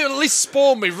it would at least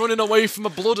spawn me running away from a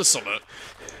blood or something.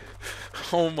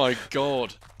 Oh my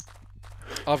god.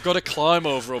 I've got to climb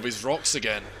over all these rocks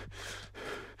again.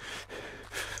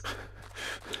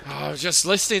 Oh, just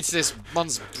listening to this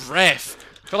man's breath.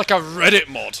 I feel like a Reddit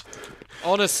mod.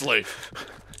 Honestly.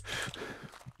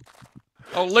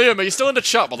 Oh, Liam, are you still in the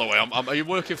chat, by the way? Are you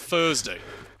working Thursday?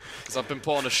 Because I've been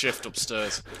put on a shift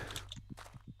upstairs.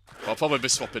 Well, I'll probably be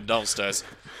swapping downstairs.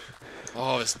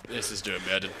 Oh, this is doing me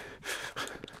head in.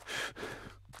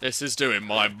 This is doing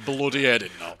my bloody head in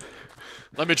now.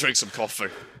 Let me drink some coffee.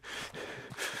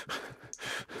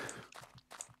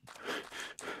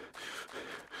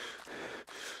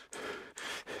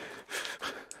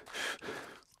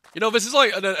 You know, this is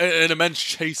like an immense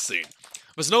chase scene.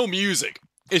 There's no music.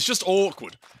 It's just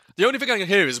awkward. The only thing I can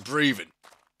hear is breathing.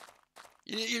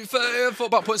 You thought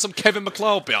about putting some Kevin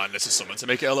MacLeod behind this or something to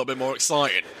make it a little bit more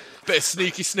exciting? A bit of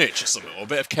Sneaky Snitch or something, or a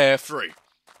bit of Carefree.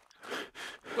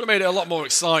 Would have made it a lot more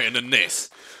exciting than this.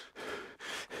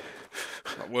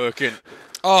 Not working.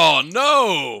 Oh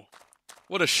no!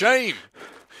 What a shame.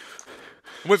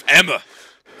 I'm with Emma.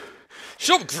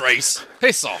 Shut up, Grace.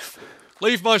 Piss off.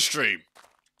 Leave my stream.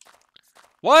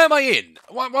 Why am I in?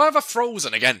 Why have I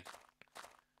frozen again?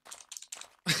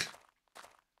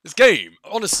 This game,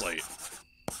 honestly,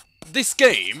 this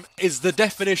game is the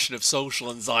definition of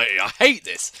social anxiety. I hate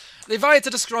this. If I had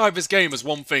to describe this game as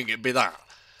one thing, it'd be that.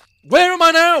 Where am I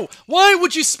now? Why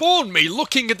would you spawn me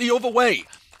looking at the other way?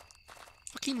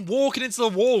 Fucking walking into the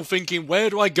wall thinking, where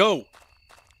do I go?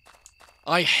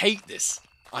 I hate this.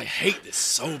 I hate this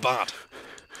so bad.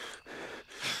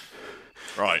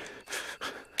 Right.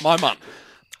 My man.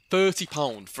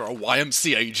 £30 for a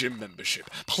YMCA gym membership.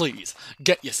 Please,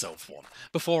 get yourself one,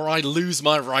 before I lose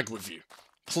my rag with you.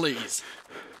 Please.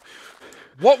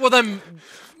 What were them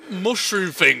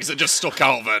mushroom things that just stuck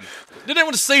out then? Did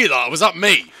anyone see that? Was that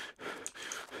me?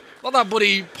 Not that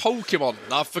bloody Pokemon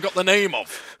that I forgot the name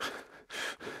of.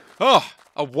 Oh,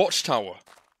 a watchtower.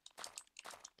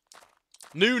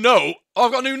 New note. Oh,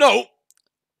 I've got a new note.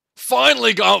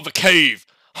 Finally got out of the cave.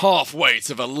 Halfway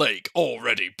to the lake,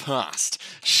 already passed.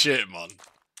 Shit, man.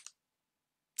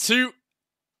 To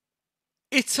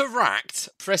interact,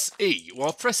 press E. Well,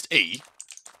 I've pressed E.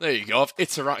 There you go, I've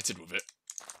interacted with it.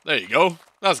 There you go.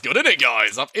 That's good, isn't it,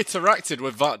 guys? I've interacted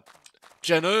with that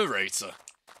generator.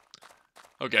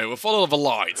 Okay, we'll follow the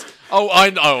light. Oh,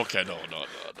 okay, no.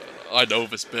 I know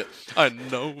this bit. I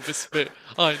know this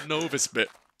bit.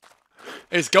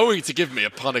 It's going to give me a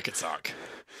panic attack.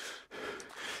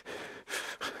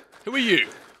 Who are you?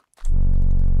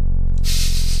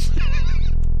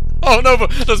 Oh no, but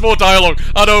there's more dialogue.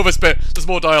 I know this bit. There's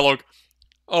more dialogue.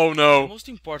 Oh no. The most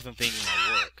important thing in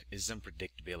my work is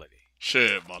unpredictability.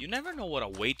 Shit, man. You never know what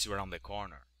awaits you around the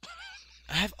corner.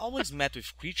 I have always met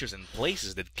with creatures and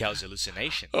places that cause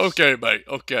hallucinations. Okay, mate.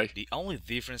 Okay. The only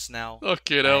difference now,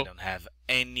 okay, I don't have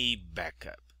any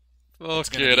backup. It's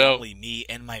gonna be only me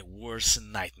and my worst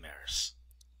nightmares.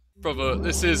 Brother,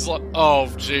 this is like... Oh,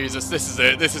 Jesus. This is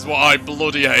it. This is what I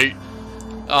bloody hate.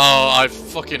 Oh, I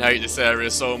fucking hate this area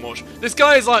so much. This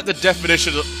guy is like the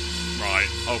definition of... Right,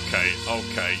 okay,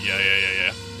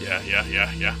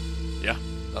 yeah.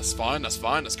 That's fine, that's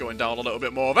fine. That's going down a little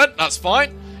bit more of it. That's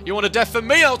fine. You want to deafen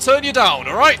me? I'll turn you down,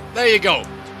 alright? There you go.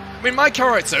 I mean, my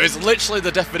character is literally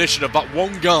the definition of that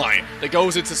one guy that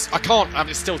goes into... I mean,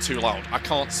 it's still too loud. I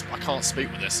can't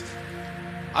speak with this.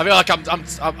 I feel like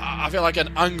I feel like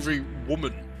an angry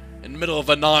woman in the middle of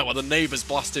the night while the neighbours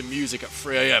blasting music at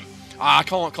 3 AM. I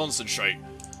can't concentrate.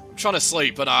 I'm trying to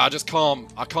sleep, but I just can't.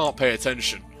 I can't pay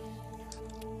attention.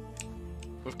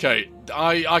 Okay,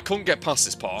 I couldn't get past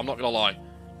this part. I'm not gonna lie.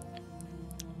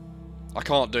 I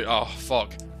can't do. Oh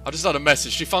fuck! I just had a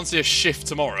message. Do you fancy a shift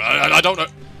tomorrow? I don't know.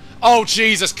 Oh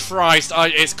Jesus Christ!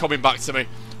 It's coming back to me.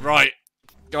 Right,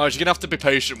 guys, you're gonna have to be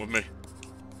patient with me.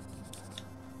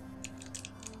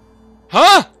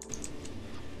 Huh?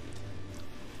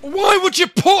 Why would you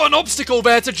put an obstacle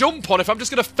there to jump on if I'm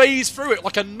just going to phase through it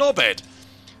like a knobhead?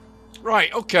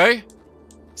 Right, okay.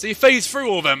 So you phase through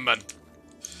all them, man.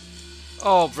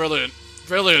 Oh, brilliant.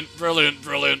 Brilliant, brilliant,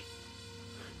 brilliant.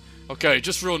 Okay,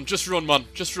 just run, man.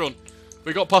 Just run.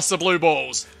 We got past the blue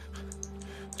balls.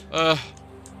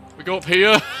 We go up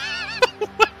here.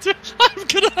 I'm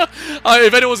gonna...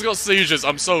 if anyone's got seizures,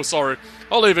 I'm so sorry.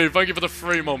 Olivia, thank you for the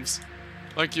 3 months.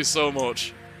 Thank you so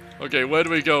much. Okay, where do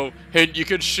we go? Hint, you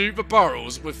can shoot the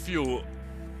barrels with fuel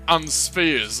and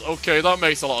spheres. Okay, that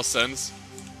makes a lot of sense.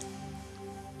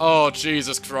 Oh,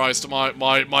 Jesus Christ, my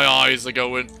eyes are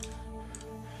going.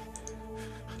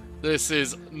 This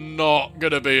is not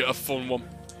gonna be a fun one.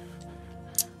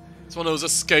 It's one of those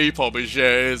escape hobbies, yeah,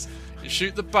 it is. You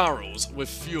shoot the barrels with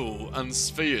fuel and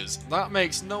spheres. That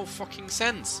makes no fucking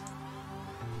sense.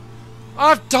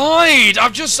 I've died!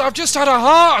 I've just had a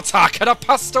heart attack and I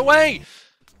passed away!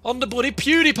 On the bloody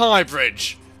PewDiePie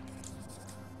bridge!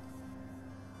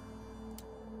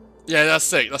 Yeah, that's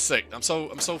sick, that's sick. I'm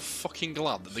so fucking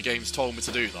glad that the game's told me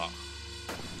to do that.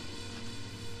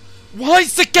 Why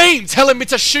is the game telling me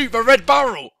to shoot the red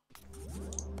barrel?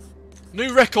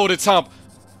 New recorded tab.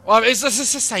 Well, is this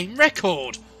the same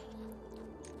record?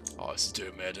 Oh, this is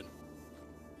doing Maiden.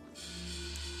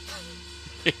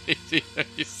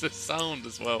 It's the sound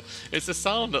as well. It's the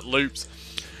sound that loops.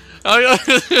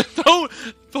 Don't,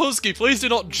 Husky, please do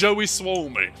not Joey Swole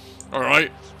me.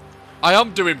 Alright? I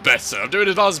am doing better. I'm doing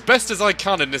as best as I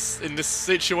can in this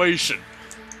situation.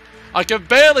 I can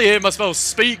barely hear myself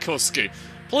speak, Husky.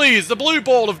 Please, the blue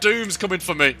ball of doom's coming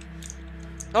for me.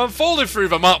 I'm falling through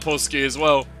the map, Husky, as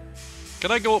well. Can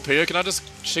I go up here? Can I just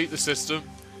cheat the system?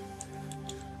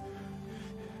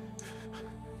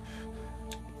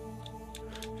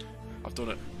 I've done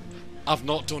it. I've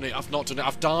not done it. I've not done it.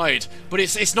 I've died. But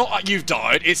it's not like you've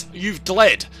died. It's you've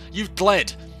bled. You've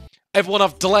bled. Everyone,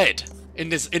 I've bled in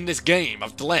this game.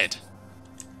 I've bled.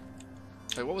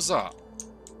 Wait, what was that?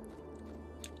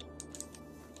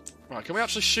 Right, can we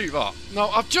actually shoot that? No,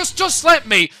 I've just let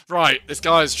me. Right, this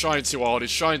guy's trying too hard.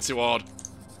 He's trying too hard.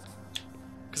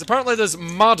 Because apparently there's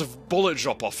mad bullet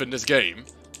drop off in this game.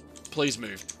 Please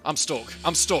move. I'm stuck.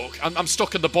 I'm stuck. I'm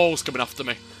stuck and the ball's coming after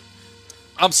me.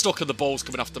 I'm stuck and the ball's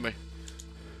coming after me.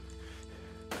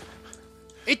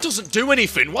 It doesn't do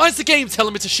anything. Why is the game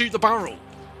telling me to shoot the barrel?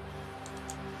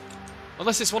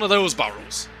 Unless it's one of those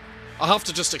barrels. I have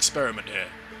to just experiment here.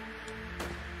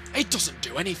 It doesn't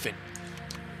do anything.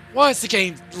 Why is the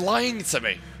game lying to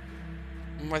me?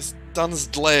 My Dan's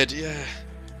bled, yeah.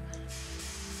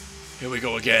 Here we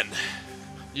go again.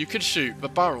 You can shoot the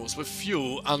barrels with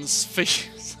fuel and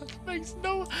spheres. That makes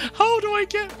no... How do I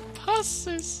get past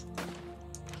this?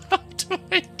 How do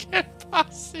I get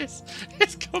past this?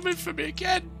 It's coming for me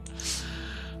again.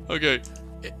 Okay.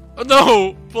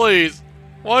 No, please.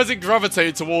 Why is it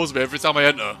gravitating towards me every time I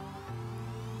enter?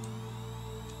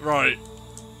 Right.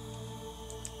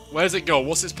 Where's it go?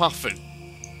 What's its pathing?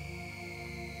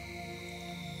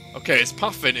 Okay, its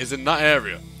pathing is in that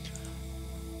area.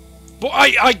 But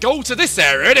I go to this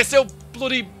area and it still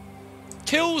bloody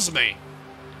kills me.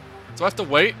 Do I have to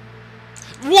wait?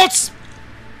 What?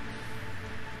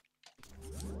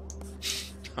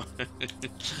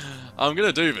 I'm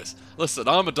gonna do this. Listen,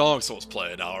 I'm a Dark Souls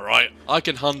player now, alright? I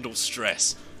can handle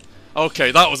stress.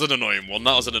 Okay, that was an annoying one.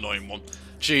 That was an annoying one.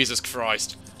 Jesus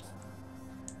Christ.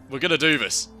 We're gonna do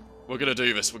this. We're gonna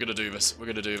do this. We're gonna do this. We're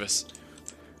gonna do this.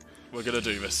 We're gonna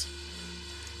do this.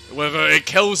 Whether it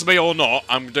kills me or not,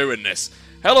 I'm doing this.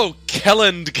 Hello,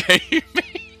 Kelland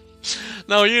Gaming.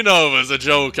 Now, you know there's a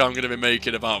joke I'm going to be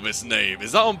making about this name.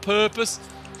 Is that on purpose?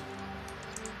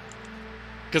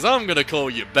 Because I'm going to call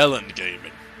you Belland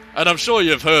Gaming. And I'm sure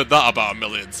you've heard that about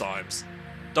 1,000,000 times.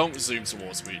 Don't zoom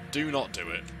towards me. Do not do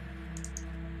it.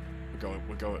 going,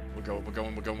 we're going, we're going, we're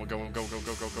going, we're going, we're going, go, go,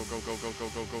 go, go, go, go, go, go, go,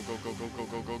 go, go, go, go, go, go,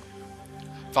 go, go.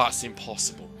 That's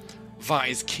impossible. That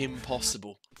is Kim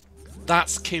possible.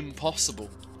 That's Kim possible.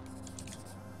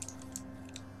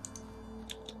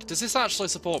 Does this actually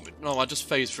support me? No, I just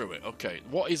phased through it. Okay,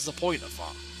 what is the point of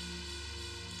that?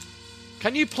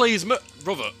 Can you please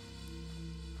brother?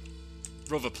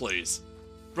 Brother, please.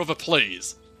 Brother,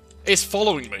 please. It's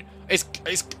following me. It's...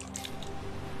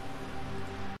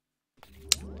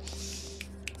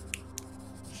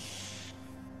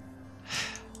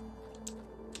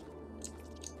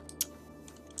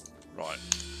 Right.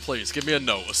 Please, give me a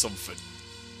note or something.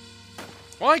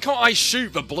 Why can't I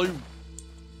shoot the blue...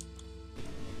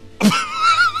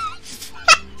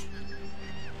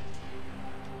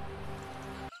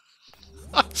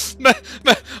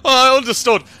 I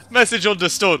understood. Message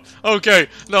understood. Okay,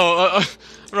 no,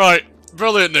 right.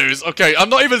 Brilliant news. Okay, I'm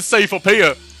not even safe up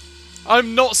here.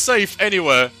 I'm not safe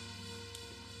anywhere.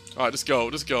 Alright, just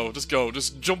go, just go, just go.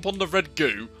 Just jump on the red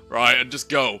goo, right, and just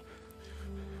go.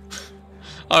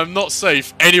 I'm not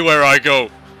safe anywhere I go.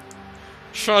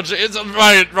 Tragic.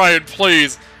 Ryan,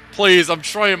 please. Please, I'm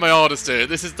trying my hardest here.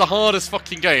 This is the hardest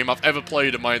fucking game I've ever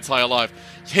played in my entire life.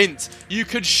 Hint, you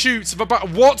could shoot the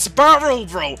what barrel,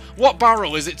 bro? What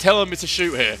barrel is it telling me to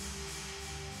shoot here?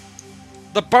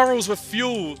 The barrels with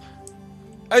fuel.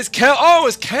 It's Kel. Oh,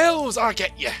 it's Kells. I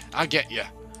get you. I get you.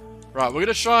 Right, we're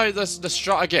gonna try this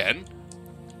strat again.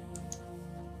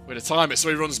 We're gonna time it so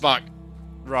he runs back.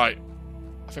 Right.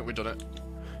 I think we've done it.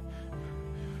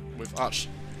 We've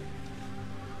actually...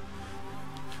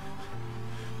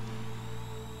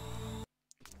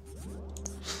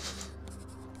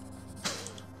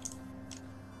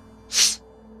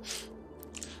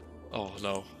 Oh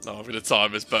no, no, I'm gonna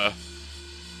time this better.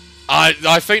 I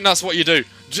think that's what you do.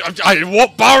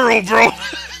 What barrel, bro?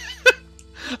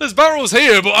 There's barrels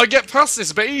here, but I get past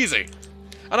this a bit easy.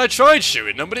 And I tried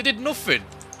shooting them, but it did nothing.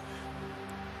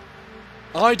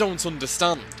 I don't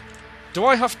understand. Do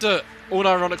I have to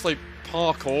unironically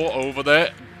parkour over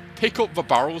there, pick up the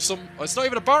barrel it's not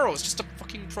even a barrel, it's just a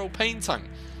fucking propane tank.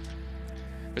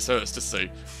 This hurts to see.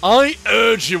 I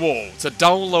urge you all to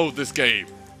download this game.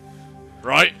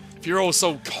 Right? If you're all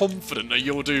so confident that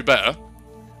you'll do better,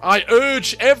 I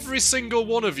urge every single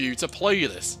one of you to play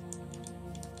this.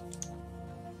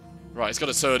 Right, it's got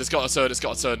a turn, it's got a turn, it's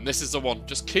got a turn. This is the one.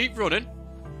 Just keep running.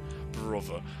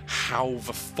 Brother, how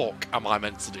the fuck am I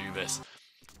meant to do this?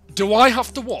 Do I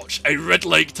have to watch a Red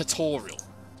Lake tutorial?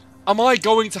 Am I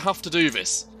going to have to do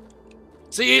this?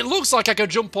 See, it looks like I could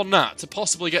jump on that to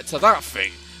possibly get to that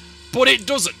thing, but it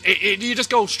doesn't. You just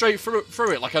go straight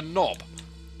through it like a knob.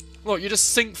 Look, you just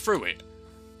sink through it.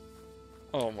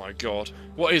 Oh my god.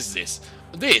 What is this?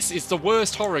 This is the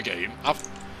worst horror game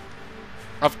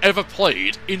I've ever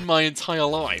played in my entire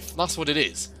life. That's what it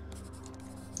is.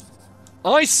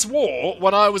 I swore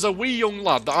when I was a wee young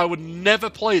lad that I would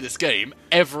never play this game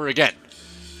ever again.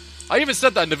 I even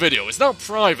said that in the video. It's now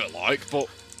private, like, but...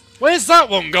 Where's that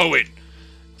one going?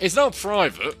 It's now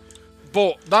private,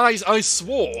 but I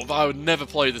swore that I would never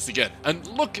play this again. And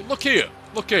look here.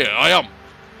 Look here. I am.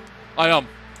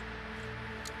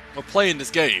 We're playing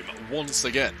this game once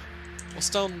again. What's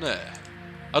down there?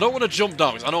 I don't want to jump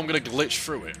down because I know I'm going to glitch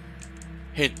through it.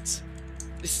 Hint.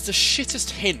 This is the shittest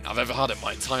hint I've ever had in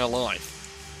my entire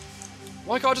life.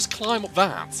 Why can't I just climb up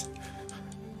that?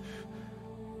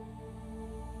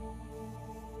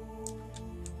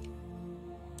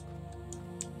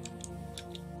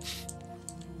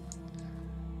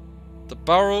 The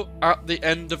barrel at the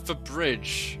end of the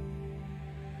bridge.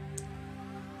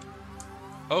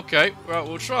 Okay, right,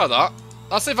 we'll try that.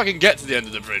 Let's see if I can get to the end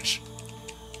of the bridge.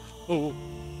 Oh,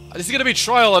 this is going to be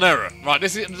trial and error. Right,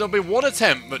 there'll be one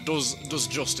attempt that does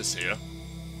justice here.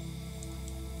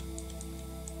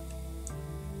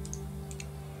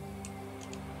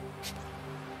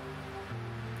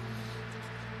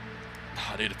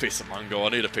 I need a piece of mango. I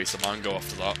need a piece of mango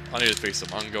after that. I need a piece of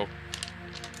mango.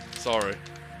 Sorry.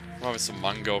 I'm having some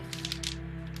mango.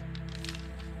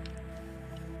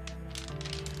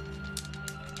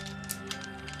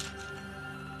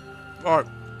 Alright.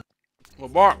 We're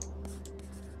back.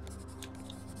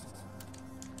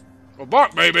 We're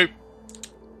back, baby.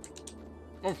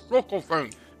 Oh, circle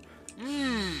thing.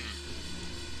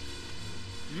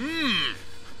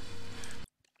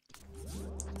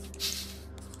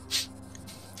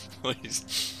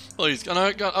 Please, can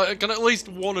at least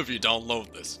one of you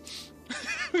download this?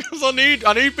 Because I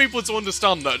need people to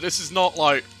understand that this is not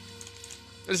like,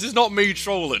 this is not me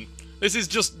trolling. This is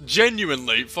just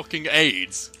genuinely fucking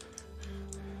AIDS.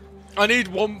 I need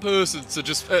one person to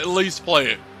just at least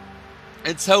play it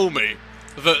and tell me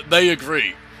that they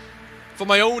agree. For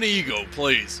my own ego,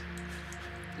 please.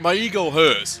 My ego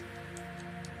hurts.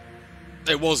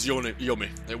 It was yummy.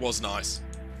 It was nice.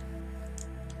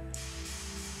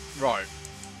 Right.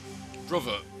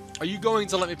 Brother, are you going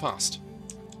to let me past?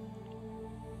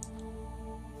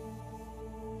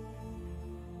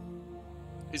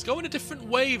 He's going a different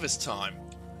way this time.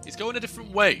 He's going a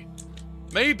different way.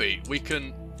 Maybe we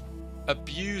can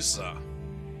abuse her.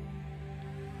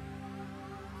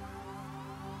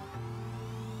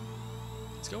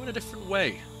 He's going a different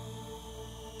way.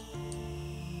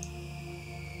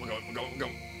 We're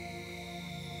going.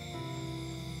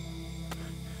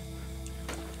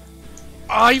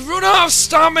 I run out of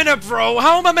stamina, bro!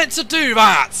 How am I meant to do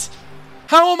that?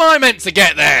 How am I meant to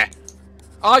get there?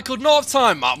 I could not have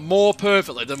timed that more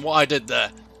perfectly than what I did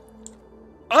there.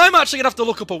 I'm actually going to have to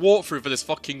look up a walkthrough for this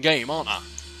fucking game, aren't I?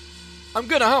 I'm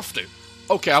going to have to.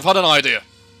 Okay, I've had an idea.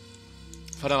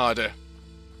 Okay,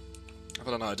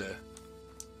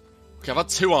 I've had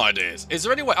 2 ideas. Is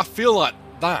there any way... I feel like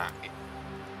that...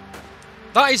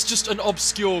 That is just an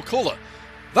obscure colour.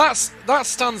 That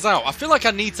stands out. I feel like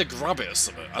I need to grab it or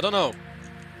something. I don't know.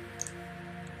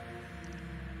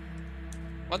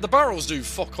 Like, the barrels do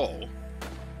fuck all.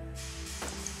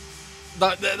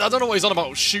 I don't know what he's on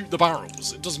about. Shoot the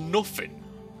barrels. It does nothing.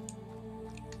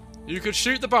 You could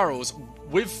shoot the barrels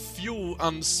with fuel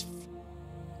and...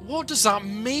 What does that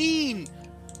mean?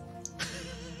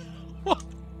 What?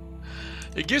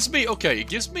 It gives me... Okay, it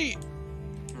gives me...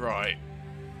 Right.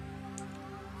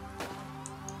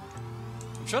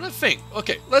 I'm trying to think.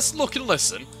 Okay, let's look and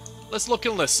listen.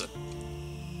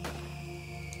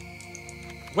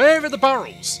 Where are the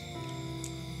barrels?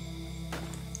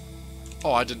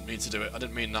 Oh, I didn't mean to do it. I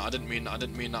didn't mean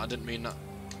that.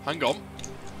 Hang on.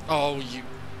 Oh, you...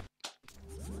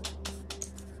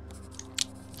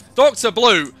 Dr.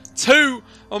 Blue, 2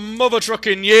 mother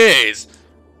trucking years.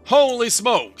 Holy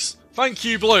smokes. Thank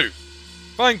you, Blue.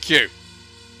 Thank you.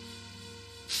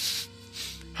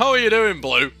 How are you doing,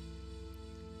 Blue?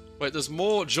 Wait, there's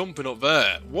more jumping up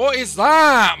there. What is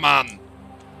that, man?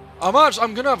 I'm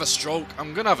gonna have a stroke.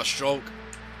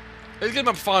 It's gonna be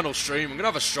my final stream. I'm gonna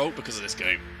have a stroke because of this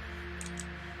game.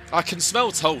 I can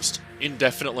smell toast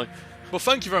indefinitely. But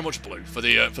thank you very much, Blue, for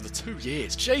the 2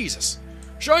 years. Jesus,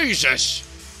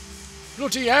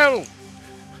 bloody hell!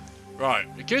 Right,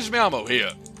 it gives me ammo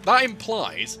here. That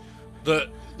implies that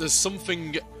there's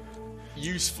something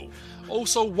useful.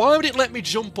 Also, why would it let me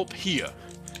jump up here?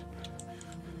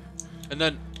 And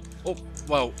then up,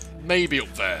 well, maybe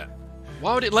up there.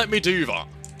 Why would it let me do that?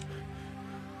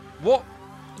 What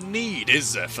need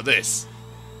is there for this?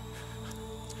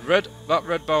 That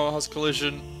red barrel has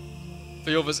collision.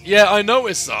 The others... Yeah, I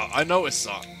noticed that. I'm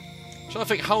trying to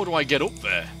think, how do I get up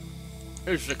there?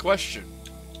 Here's the question.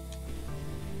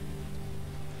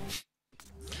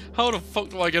 How the fuck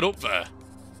do I get up there?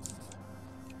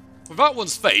 Well, that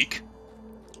one's fake.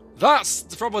 That's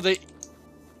probably...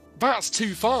 That's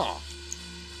too far.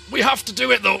 We have to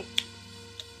do it, though.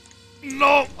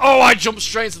 No! Oh, I jumped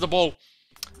straight into the ball.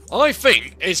 I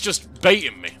think it's just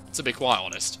baiting me, to be quite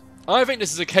honest. I think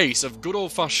this is a case of good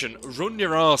old-fashioned run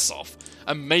your arse off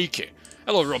and make it.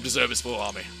 Hello, Rob Deserving Sport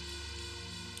Army.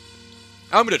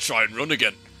 I'm gonna try and run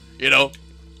again, you know.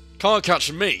 Can't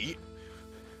catch me.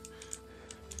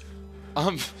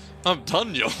 I'm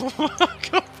done, yo. I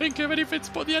can't think of anything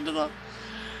to put the end of that.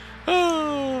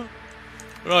 Oh.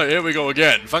 Right, here we go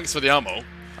again. Thanks for the ammo.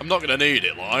 I'm not gonna need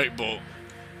it, like, but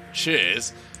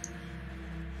cheers.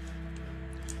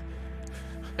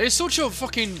 It's such a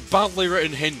fucking badly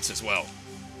written hint as well.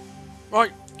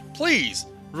 Right, please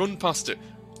run past it.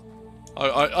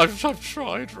 I've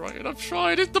tried, right? I've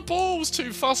tried. The ball's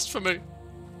too fast for me.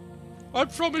 I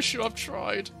promise you, I've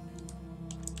tried.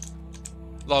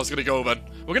 I was gonna go then.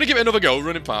 We're gonna give it another go,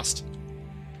 running past.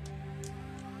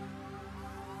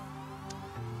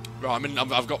 Right, I'm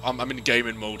in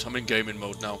gaming mode. I'm in gaming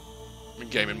mode now. I'm in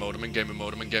gaming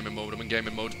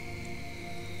mode.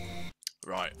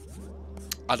 Right.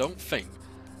 I don't think.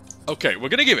 Okay, we're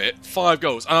gonna give it 5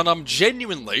 goes, and I'm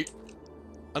genuinely...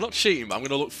 I'm not cheating, but I'm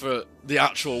gonna look for the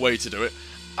actual way to do it.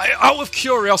 Out of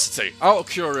curiosity, I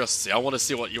want to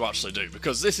see what you actually do,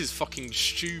 because this is fucking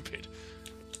stupid.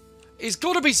 It's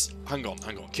gotta be... Hang on,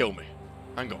 kill me.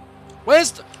 Hang on.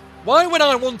 Where's the... Why when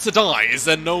I want to die is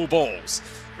there no balls?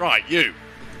 Right, you.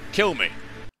 Kill me.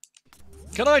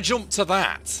 Can I jump to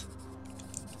that?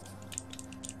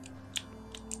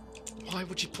 Why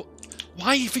would you put...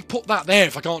 Why if he put that there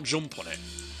if I can't jump on it?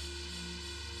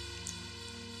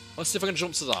 Let's see if I can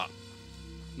jump to that.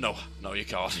 No, you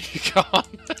can't. You can't.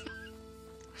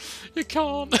 You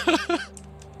can't.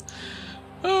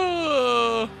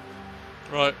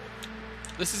 Right.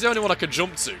 This is the only one I can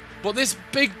jump to. But this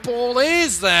big ball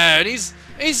is there, and he's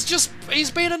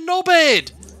being a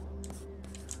knobhead.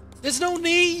 There's no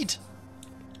need.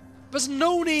 There's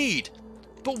no need.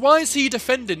 But why is he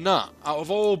defending that out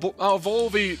of all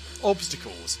the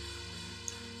obstacles?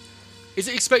 Is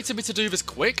it expecting me to do this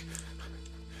quick?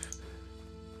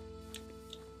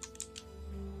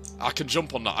 I can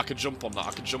jump on that. I can jump on that.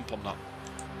 I can jump on that.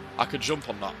 I can jump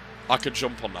on that. I can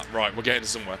jump on that. Right, we're getting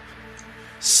somewhere.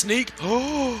 Sneak.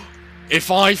 Oh!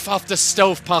 If I have to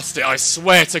stealth past it, I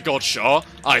swear to God, Shaw.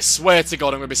 I swear to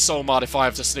God, I'm going to be so mad if I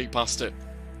have to sneak past it.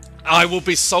 I will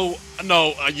be so...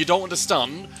 No, you don't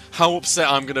understand how upset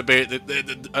I'm going to be at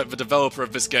the developer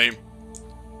of this game.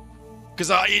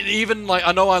 Because even, like,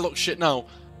 I know I look shit now.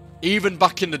 Even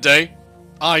back in the day,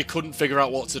 I couldn't figure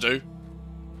out what to do.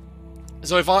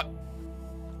 So if I...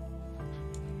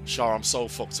 Shaw, I'm so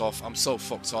fucked off. I'm so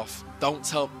fucked off. Don't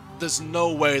tell... There's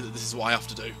no way that this is what I have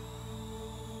to do.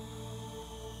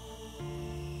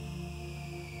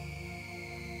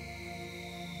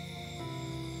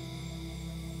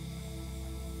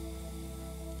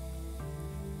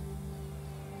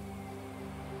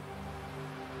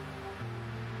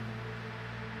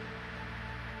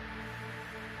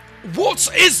 What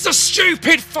is the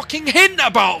stupid fucking hint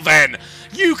about then?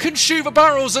 You can shoot the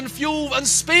barrels and fuel and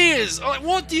spears. Like,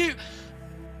 what do you...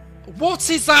 What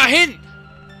is that hint?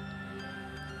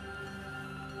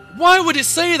 Why would it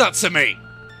say that to me?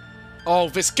 Oh,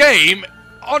 this game...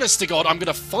 Honest to God, I'm going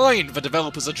to find the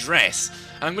developer's address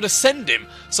and I'm going to send him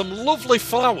some lovely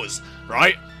flowers,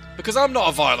 right? Because I'm not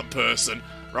a violent person,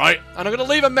 right? And I'm going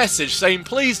to leave a message saying,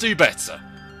 please do better.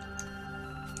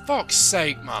 Fuck's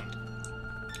sake, man.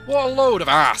 What a load of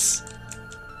ass.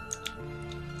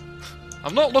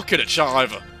 I'm not looking at chat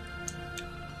either.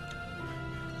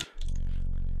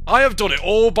 I have done it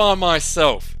all by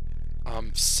myself.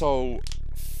 I'm so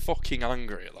fucking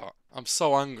angry at that. I'm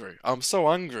so angry. I'm so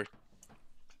angry.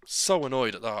 So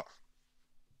annoyed at that.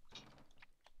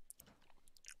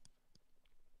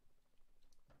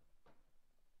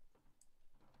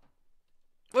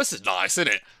 This is nice,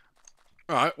 isn't it?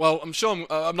 Alright, well, I'm sure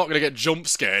I'm not going to get jump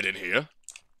scared in here.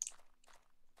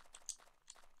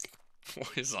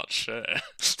 What is that chair?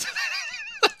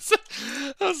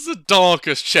 That's the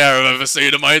darkest chair I've ever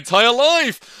seen in my entire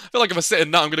life. I feel like if I sit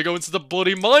in that, I'm going to go into the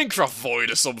bloody Minecraft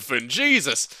void or something.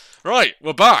 Jesus. Right,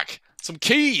 we're back. Some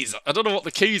keys. I don't know what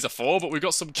the keys are for, but we've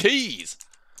got some keys.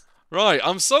 Right,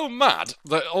 I'm so mad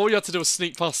that all you had to do was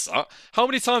sneak past that. How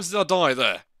many times did I die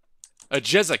there? A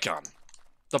Jezekan.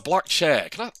 The black chair.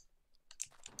 Can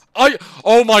I...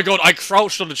 Oh my God, I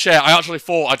crouched on the chair. I actually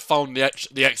thought I'd found the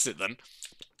exit then.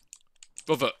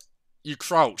 Brother, you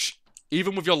crouch.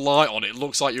 Even with your light on, it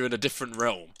looks like you're in a different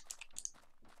realm.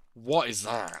 What is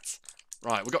that?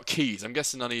 Right, we've got keys. I'm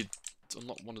guessing I need to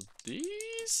unlock one of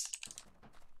these?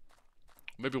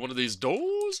 Maybe one of these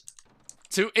doors?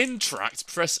 To interact,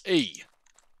 press E.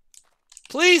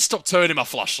 Please stop turning my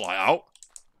flashlight out.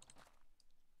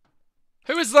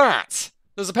 Who is that?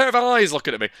 There's a pair of eyes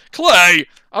looking at me. Clay!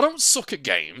 I don't suck at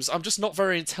games. I'm just not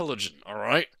very intelligent,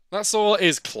 alright? That's all it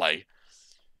is, Clay.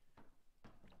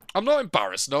 I'm not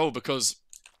embarrassed, no, because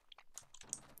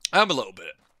I am a little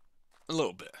bit. A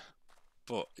little bit.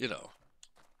 But, you know.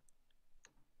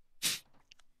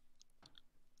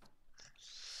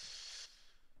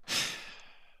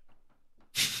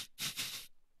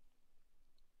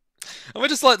 And we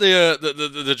just like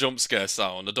the jump scare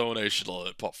sound, the donation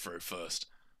will pop through first.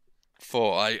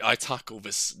 Before I tackle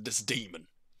this demon.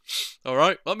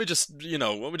 Alright? Let me just, you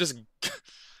know, let me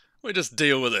just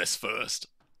deal with this first.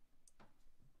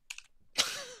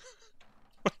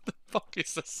 What the fuck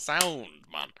is the sound,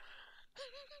 man?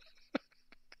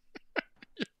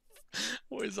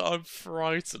 What is that? I'm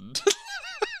frightened.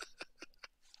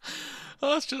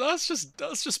 That's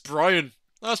just Brian.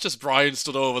 That's just Brian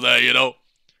stood over there, you know.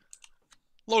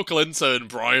 Local intern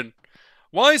Brian.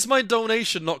 Why is my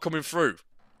donation not coming through?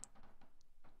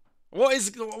 What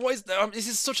is this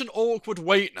is such an awkward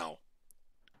wait now.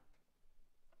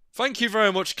 Thank you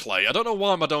very much, Clay. I don't know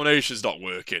why my donation's not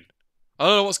working. I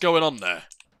don't know what's going on there.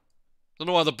 I don't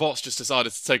know why the bots just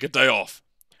decided to take a day off.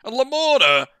 And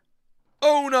Lamorna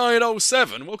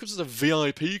 0907, welcome to the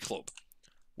VIP club.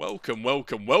 Welcome,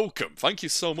 welcome, welcome. Thank you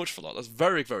so much for that. That's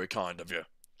very, very kind of you.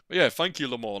 But yeah, thank you,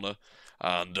 Lamorna,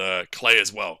 and Clay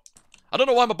as well. I don't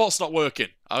know why my bot's not working.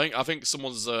 I think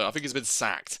someone's I think he's been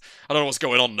sacked. I don't know what's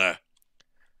going on there.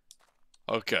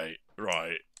 Okay,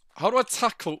 right. How do I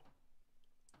tackle?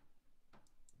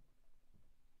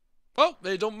 Well,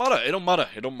 it don't matter. It don't matter.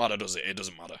 It don't matter, does it? It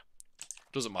doesn't matter.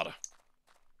 It doesn't matter.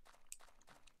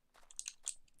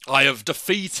 I have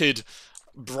defeated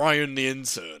Brian the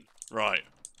intern. Right.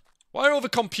 Why are all the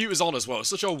computers on as well? It's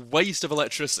such a waste of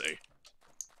electricity.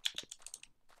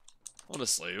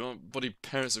 Honestly, my buddy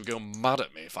parents would go mad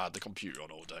at me if I had the computer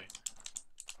on all day.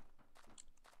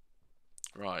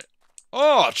 Right.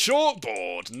 Oh,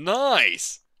 chalkboard!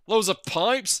 Nice! Loads of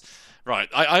pipes. Right,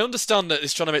 I understand that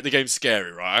it's trying to make the game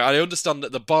scary, right? I understand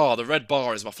that the red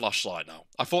bar is my flashlight now.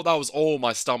 I thought that was all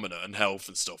my stamina and health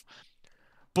and stuff.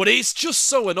 But it's just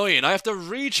so annoying. I have to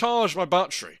recharge my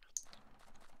battery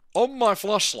on my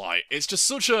flashlight. It's just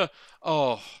such a...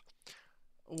 Oh.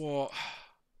 What?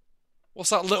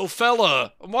 What's that little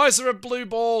fella? And why is there a blue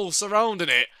ball surrounding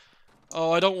it?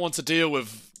 Oh, I don't want to deal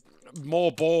with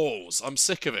more balls. I'm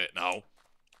sick of it now.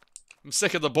 I'm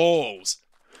sick of the balls.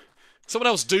 Someone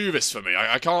else do this for me.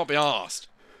 I can't be arsed.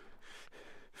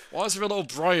 Why is there a little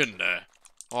Brian there?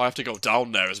 Oh, I have to go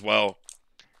down there as well.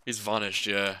 He's vanished,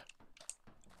 yeah.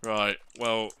 Right,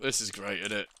 well, this is great,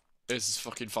 isn't it? This is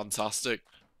fucking fantastic.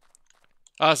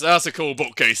 That's a cool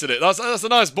bookcase, isn't it? That's a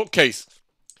nice bookcase.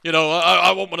 You know,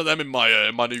 I want one of them in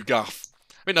my new gaff.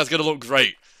 I think that's gonna look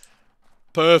great.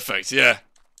 Perfect, yeah.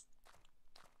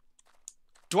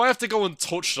 Do I have to go and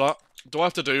touch that? Do I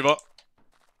have to do that?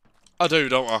 I do,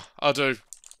 don't I? I do.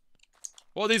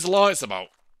 What are these lights about?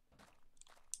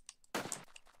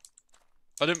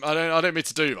 I didn't mean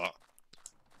to do that.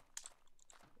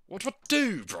 What do I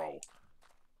do, bro?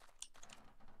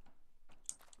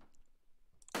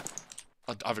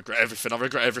 I regret everything. I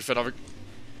regret everything.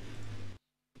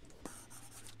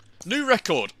 New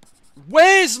record.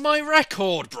 Where's my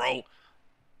record, bro?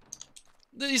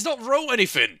 He's not wrote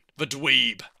anything. The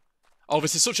dweeb. Oh,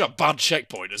 this is such a bad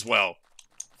checkpoint as well.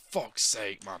 Fuck's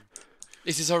sake, man.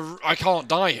 This is I can't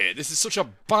die here. This is such a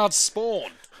bad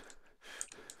spawn.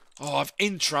 Oh, I've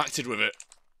interacted with it.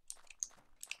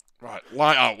 Right,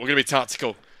 light out. We're going to be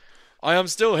tactical. I am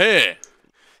still here.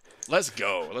 Let's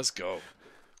go. Let's go.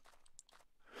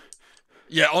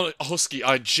 Yeah, Husky,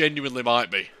 I genuinely might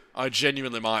be. I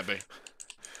genuinely might be.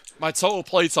 My total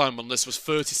playtime on this was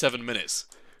 37 minutes.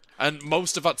 And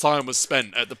most of that time was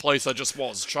spent at the place I just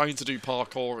was, trying to do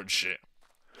parkour and shit.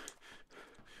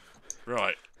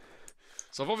 Right.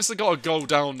 So I've obviously got to go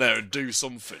down there and do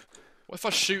something. What if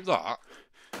I shoot that?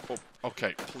 Oh,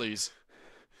 okay, please.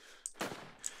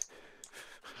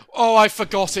 Oh, I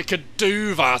forgot it could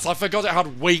do that. I forgot it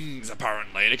had wings,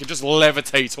 apparently, and it could just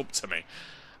levitate up to me.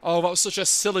 Oh, that was such a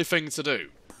silly thing to do.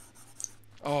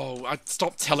 Oh,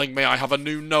 stop telling me I have a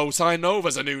new note. I know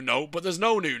there's a new note, but there's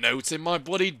no new note in my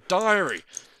bloody diary.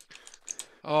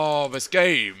 Oh, this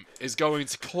game is going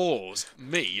to cause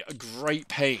me a great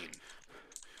pain.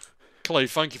 Clay,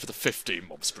 thank you for the 15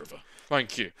 months, brother.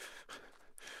 Thank you.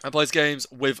 I plays games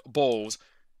with balls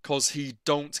because he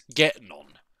don't get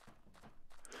none.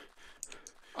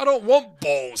 I don't want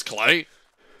balls, Clay.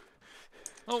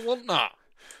 I don't want that.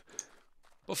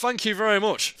 But thank you very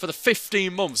much for the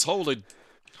 15 months. Holy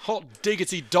hot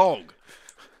diggity dog.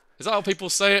 Is that how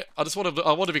people say it? I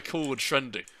want to be cool and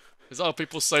trendy. Is that how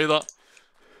people say that?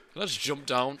 Can I just jump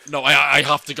down? No, I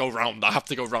have to go round. I have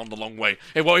to go round the long way.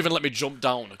 It won't even let me jump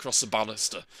down across the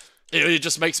banister. It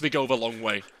just makes me go the long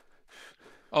way.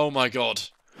 Oh my god.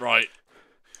 Right.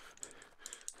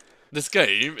 This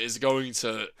game is going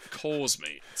to cause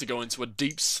me to go into a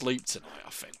deep sleep tonight, I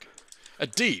think. A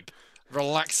deep,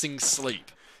 relaxing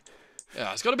sleep.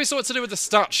 Yeah, it's got to be something to do with the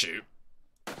statue.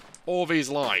 Or these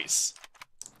lights.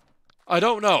 I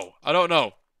don't know. I don't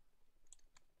know.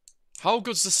 How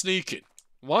good's the sneaking?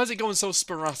 Why is it going so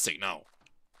sporadic now?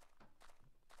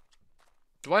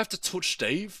 Do I have to touch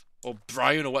Dave? Or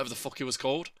Brian, or whatever the fuck he was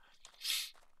called?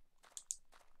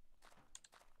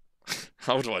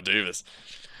 How do I do this?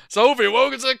 Sophie,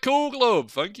 welcome to the Cool Club.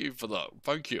 Thank you for that.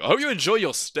 Thank you. I hope you enjoy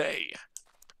your stay.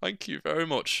 Thank you very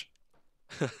much.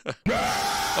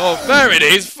 Oh, there it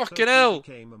is. Fucking hell.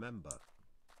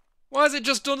 Why has it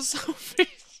just done Sophie?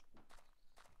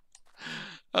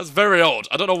 That's very odd.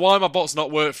 I don't know why my bot's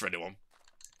not worked for anyone.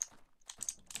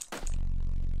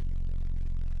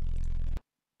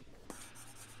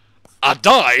 I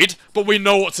died, but we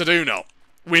know what to do now.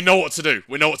 We know what to do.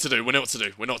 We know what to do. We know what to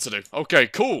do. We know what to do. Okay,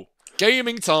 cool.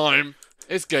 Gaming time.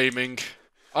 It's gaming.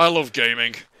 I love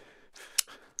gaming.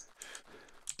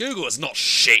 Google is not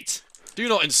shit. Do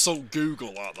not insult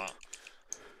Google like that.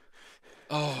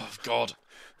 Oh, God.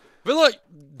 I feel like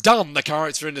Dan, the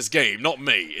character in this game, not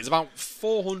me, is about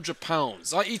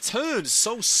 £400. Like, he turns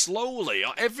so slowly.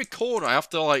 At every corner, I have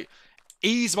to, like,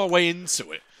 ease my way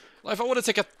into it. Like, if I want to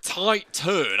take a tight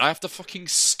turn, I have to fucking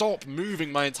stop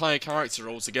moving my entire character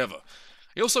altogether.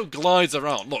 He also glides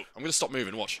around. Look, I'm going to stop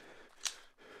moving, watch.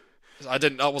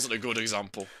 That wasn't a good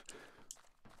example.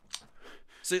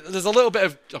 See, there's a little bit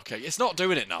of... Okay, it's not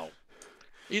doing it now.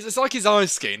 It's like his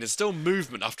ice skating. There's still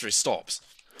movement after he stops.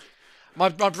 My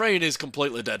brain is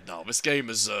completely dead now. This game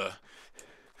has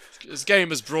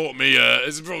brought me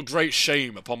it's brought great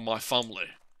shame upon my family.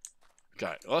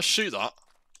 Okay, let's shoot that.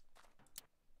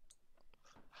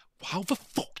 How the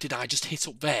fuck did I just hit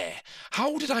up there?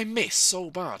 How did I miss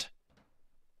so bad?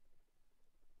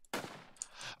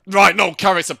 Right, no,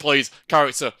 character, please.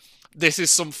 Character. This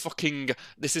is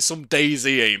some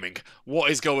Daisy aiming. What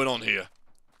is going on here?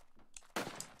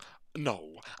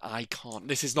 No, I can't.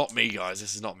 This is not me, guys.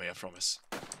 This is not me, I promise.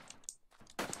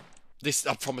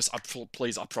 I promise,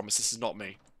 please, I promise, this is not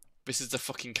me. This is the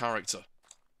fucking character.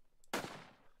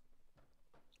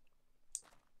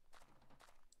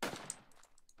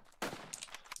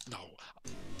 No.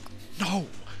 No!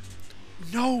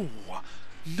 No!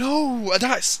 No!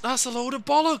 That's a load of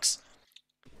bollocks!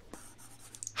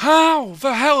 How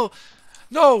the hell?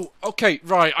 No! Okay,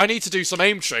 right, I need to do some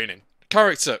aim training.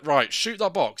 Character, right, shoot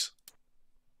that box.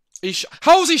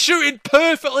 How's he shooting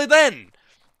perfectly then?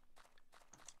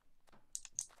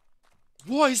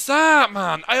 What is that,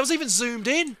 man? I was even zoomed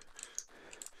in.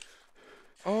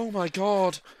 Oh my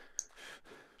god.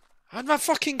 And my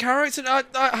fucking character,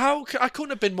 I couldn't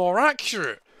have been more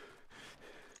accurate.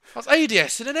 That's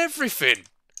ADSing and everything.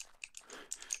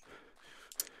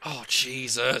 Oh,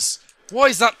 Jesus. What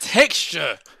is that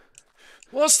texture?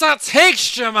 What's that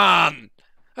texture, man?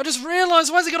 I just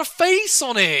realised, why has it got a face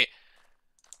on it?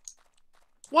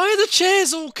 Why are the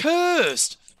chairs all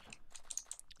cursed?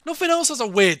 Nothing else has a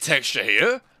weird texture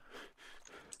here.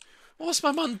 What's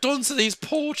my man done to these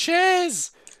poor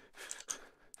chairs?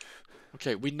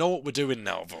 Okay, we know what we're doing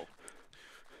now, though.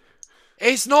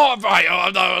 It's not right. Oh,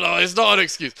 no, it's not an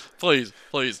excuse. Please,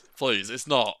 please, please. It's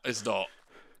not. It's not.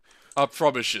 I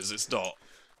promise you, it's not.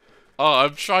 Oh,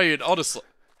 I'm trying, honestly.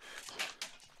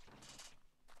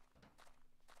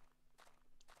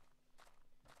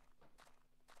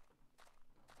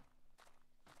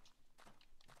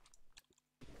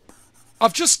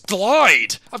 I've just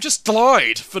glide. I've just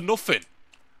glide for nothing.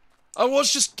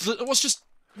 What's just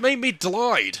made me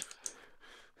glide?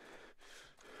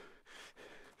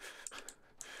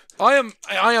 I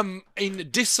am in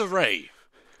disarray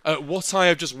at what I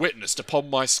have just witnessed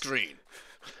upon my screen.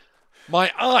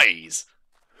 My eyes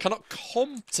cannot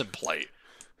contemplate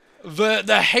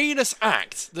the heinous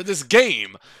act that this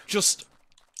game just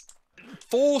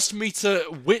forced me to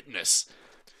witness.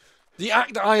 The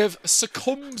act that I have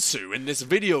succumbed to in this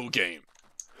video game.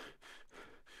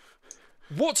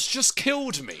 What's just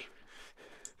killed me?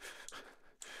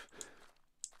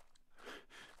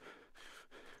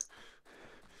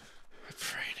 My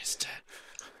brain is dead.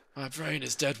 My brain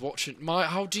is dead watching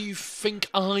how do you think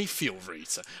I feel,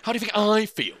 Rita? How do you think I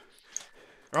feel?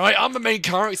 Right, I'm the main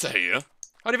character here.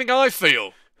 How do you think I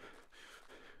feel?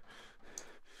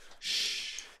 Shh.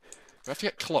 We have to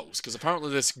get close, because apparently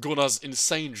this gun has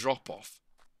insane drop-off.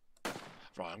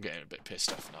 Right, I'm getting a bit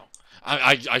pissed off now.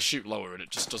 I shoot lower and it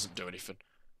just doesn't do anything.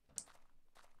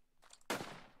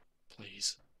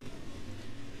 Please.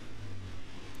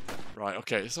 Right,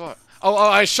 okay, it's alright. Oh,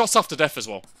 I shot after death as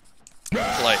well.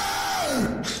 Clay.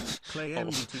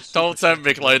 Oh, don't tempt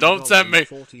me, Clay. Don't tempt me.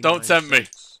 Don't tempt me.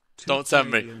 Don't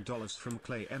tempt me.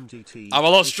 I'm a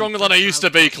lot stronger than I used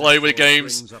to be, Clay, with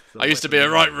games. I used to be a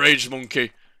right rage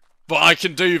monkey. But I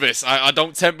can do this. I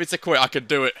don't tempt me to quit. I can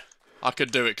do it. I can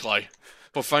do it, Clay.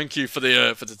 But thank you for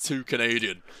the 2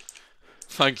 Canadian.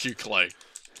 Thank you, Clay.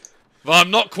 But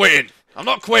I'm not quitting. I'm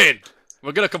not quitting.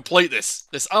 We're gonna complete this.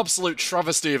 This absolute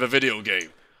travesty of a video game.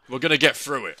 We're gonna get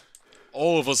through it.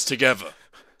 All of us together.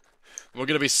 We're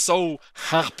gonna be so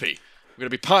happy. We're gonna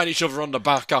be patting each other on the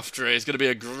back after it. It's gonna be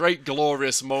a great,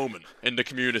 glorious moment in the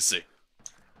community.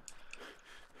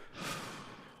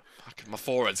 My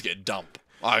forehead's getting damp.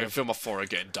 I can feel my forehead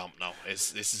getting damp now.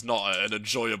 This is not an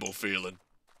enjoyable feeling.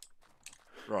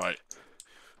 Right.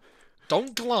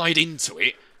 Don't glide into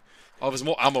it. Oh, there's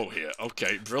more ammo here.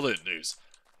 Okay, brilliant news.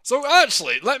 So,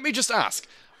 actually, let me just ask.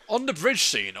 On the bridge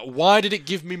scene, why did it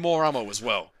give me more ammo as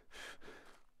well?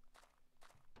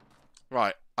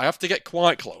 Right, I have to get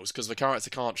quite close, because the character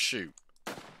can't shoot.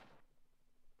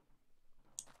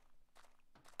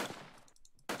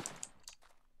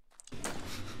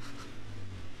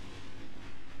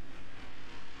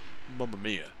 Mamma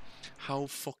mia. How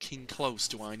fucking close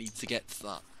do I need to get to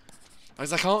that?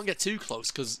 Because I can't get too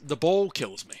close, because the ball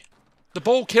kills me. The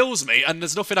ball kills me, and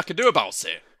there's nothing I can do about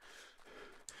it.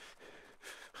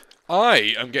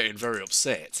 I am getting very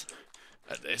upset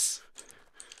at this.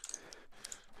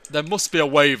 There must be a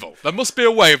way, though. There must be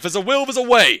a way. If there's a will, there's a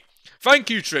way. Thank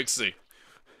you, Trixie.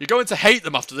 You're going to hate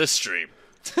them after this stream.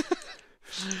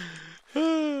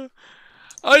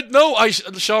 I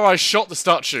shot the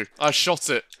statue. I shot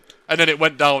it, and then it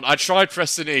went down. I tried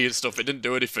pressing E and stuff. It didn't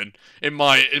do anything. In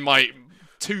my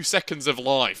 2 seconds of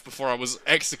life before I was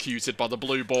executed by the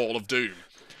blue ball of doom,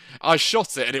 I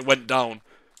shot it and it went down.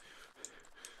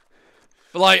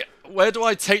 But like, where do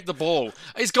I take the ball?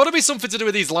 It's got to be something to do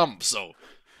with these lamps, though.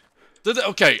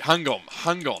 Okay, hang on.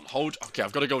 Okay,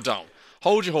 I've got to go down.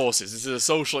 Hold your horses. This is a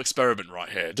social experiment right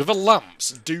here. Do the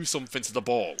lamps do something to the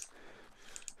ball?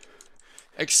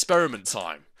 Experiment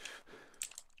time.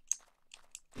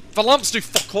 The lamps do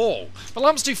fuck all. The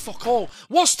lamps do fuck all.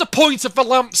 What's the point of the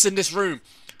lamps in this room?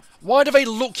 Why do they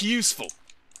look useful?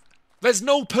 There's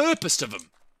no purpose to them.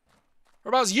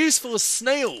 They're about as useful as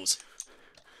snails.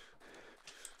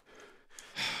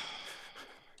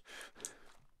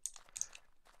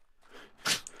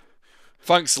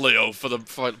 Thanks, Leo, for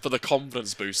the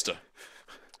confidence booster.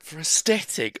 For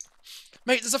aesthetic.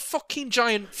 Mate, there's a fucking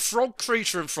giant frog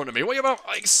creature in front of me. What are you about?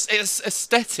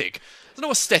 Aesthetic. There's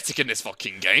no aesthetic in this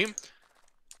fucking game.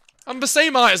 I'm the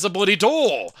same height as a bloody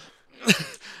door.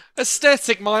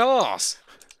 Aesthetic my arse.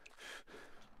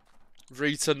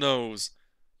 Rita knows.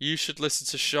 You should listen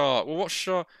to Shark. Well, what's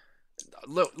Shark?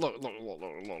 Look.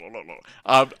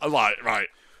 Right.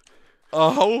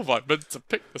 How have I meant to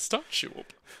pick the statue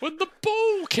up? When the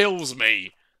ball kills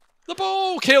me! The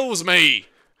ball kills me!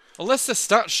 Unless the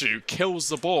statue kills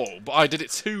the ball, but I did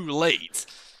it too late.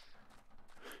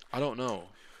 I don't know.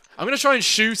 I'm going to try and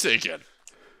shoot it again.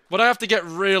 But I have to get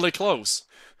really close.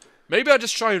 Maybe I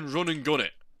just try and run and gun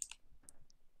it.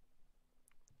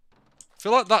 I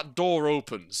feel like that door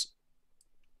opens.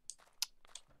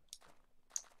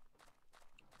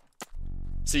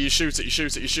 See, you shoot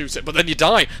it, but then you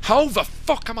die. How the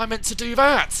fuck am I meant to do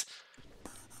that?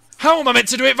 How am I meant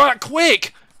to do it that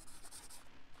quick?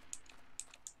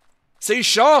 See,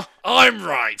 Shaw? I'm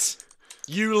right.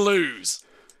 You lose.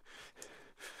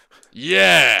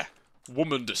 Yeah.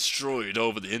 Woman destroyed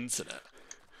over the internet.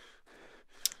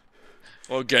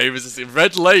 What game is this in?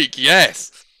 Red Lake,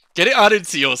 yes. Get it added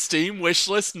to your Steam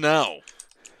wishlist now.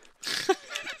 The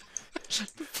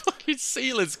fucking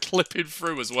ceiling's clipping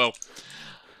through as well.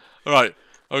 Alright,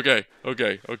 okay.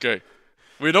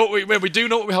 We do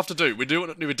know what we have to do. We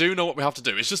do know what we have to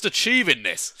do. It's just achieving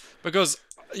this. Because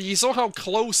you saw how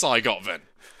close I got then.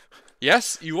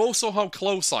 Yes, you all saw how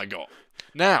close I got.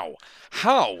 Now,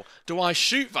 how do I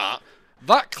shoot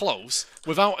that close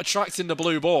without attracting the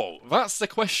blue ball? That's the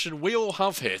question we all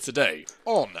have here today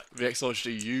on the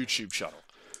ExcelHD YouTube channel.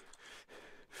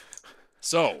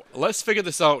 So, let's figure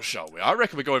this out, shall we? I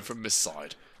reckon we're going from this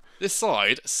side. This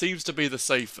side seems to be the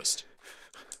safest.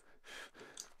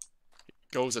 It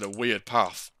goes in a weird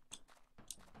path.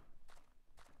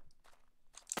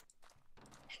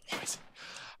 Why is it?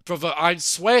 Brother, I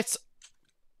swear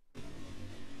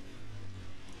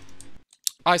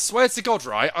to God,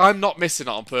 right? I'm not missing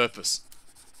it on purpose.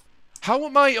 How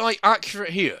am I, like, accurate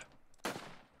here?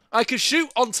 I can shoot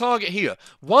on target here.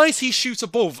 Why does he shoot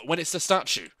above when it's the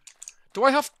statue? Do I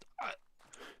have...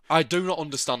 I do not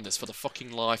understand this for the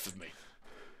fucking life of me.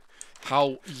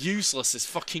 How useless this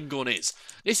fucking gun is.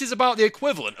 This is about the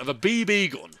equivalent of a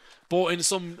BB gun bought in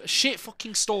some shit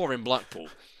fucking store in Blackpool.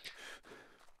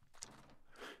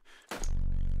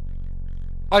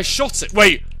 I shot it.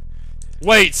 Wait,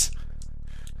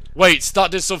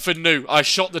 that did something new. I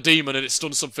shot the demon and it's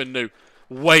done something new.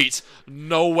 Wait,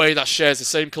 no way that shares the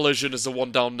same collision as the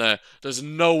one down there. There's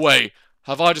no way.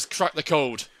 Have I just cracked the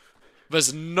code?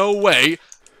 There's no way.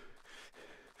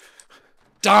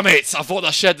 Damn it! I thought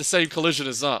that shared the same collision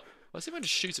as that. Let's see if I can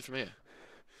just shoot it from here.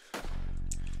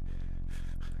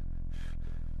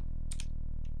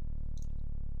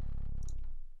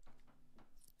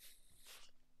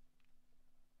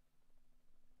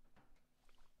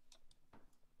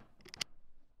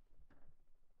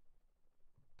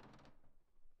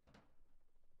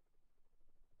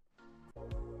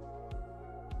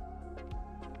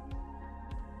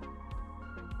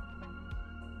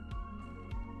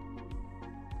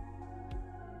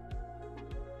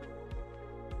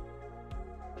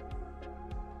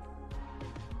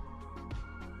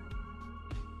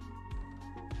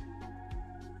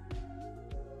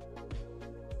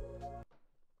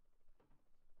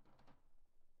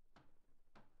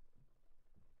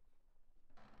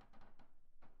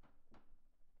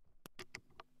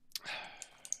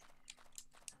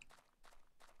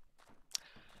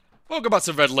 Welcome back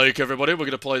to Red Lake, everybody. We're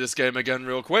going to play this game again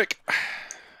real quick.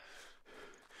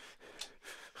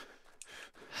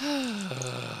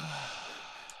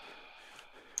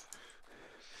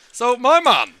 So, my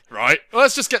man, right?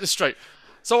 Let's just get this straight.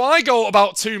 So, I go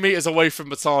about 2 meters away from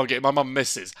the target. My man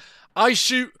misses. I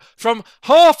shoot from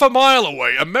half a mile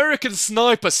away, American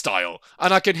Sniper style,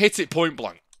 and I can hit it point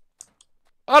blank.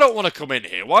 I don't want to come in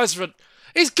here. Why is there a...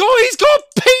 He's got a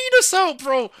penis out,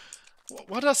 bro!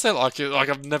 Why did I say it like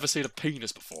I've never seen a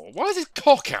penis before? Why is his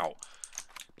cock out?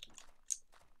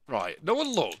 Right, no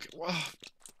one look.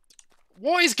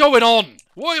 What is going on?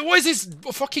 What is this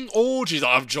fucking orgy that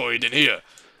I've joined in here?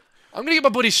 I'm gonna get my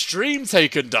buddy's stream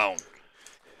taken down.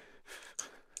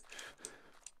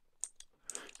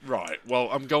 Right, well,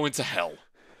 I'm going to hell.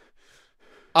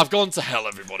 I've gone to hell,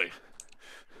 everybody.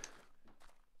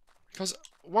 Because,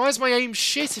 why is my aim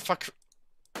shit if I...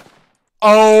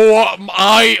 Oh,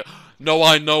 No,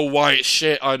 I know why it's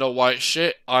shit. I know why it's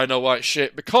shit. I know why it's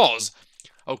shit. Because,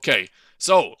 okay,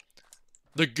 so,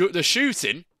 the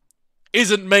shooting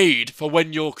isn't made for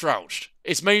when you're crouched.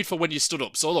 It's made for when you stood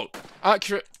up. So, look,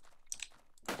 accurate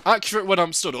when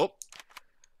I'm stood up.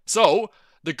 So,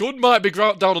 the gun might be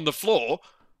ground down on the floor,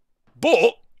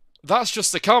 but that's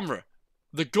just the camera.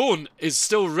 The gun is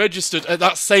still registered at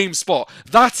that same spot.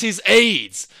 That is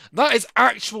AIDS. That is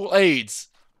actual AIDS.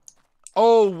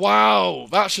 Oh, wow.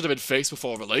 That should have been fixed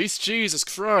before release. Jesus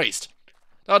Christ.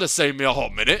 That'd have saved me a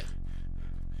hot minute.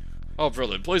 Oh,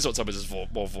 brilliant. Please don't tell me there's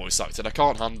more voice acting. I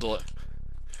can't handle it.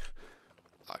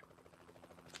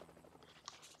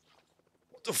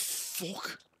 What the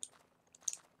fuck?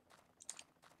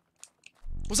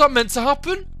 Was that meant to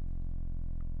happen?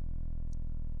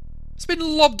 It's been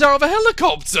lobbed out of a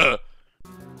helicopter!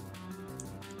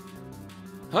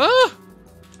 Huh?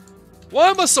 Why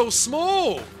am I so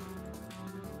small?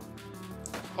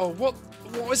 Oh, what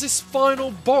is this final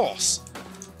boss?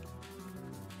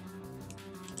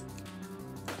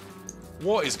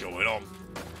 What is going on?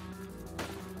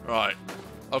 Right.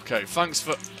 Okay, thanks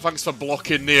for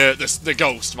blocking the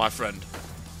ghost, my friend.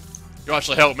 You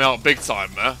actually helped me out big time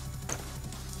there.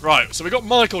 Right, so we got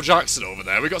Michael Jackson over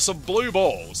there. We got some blue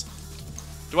balls.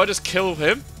 Do I just kill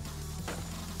him?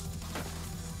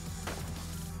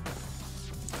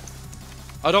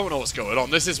 I don't know what's going on.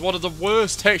 This is one of the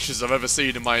worst textures I've ever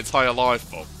seen in my entire life,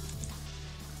 though.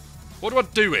 What do I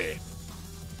do here?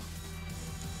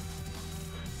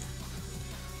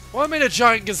 Why am I in a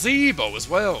giant gazebo as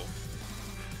well?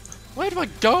 Where do I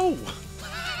go?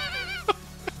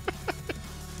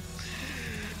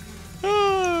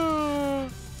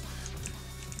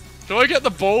 Do I get the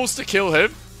balls to kill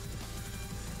him?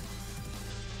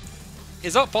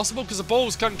 Is that possible? Because the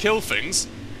balls can kill things.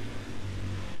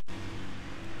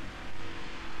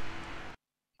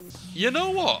 You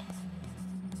know what?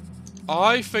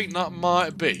 I think that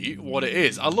might be what it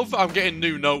is. I love that I'm getting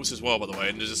new notes as well, by the way,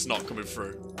 and they're just not coming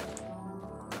through.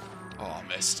 Oh, I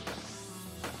missed.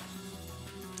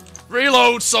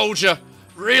 Reload, soldier!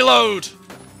 Reload!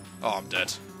 Oh, I'm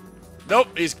dead.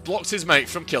 Nope, he's blocked his mate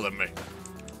from killing me.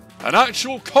 An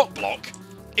actual cock block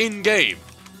in-game.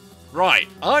 Right,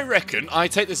 I reckon I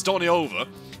take this Donnie over,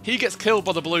 he gets killed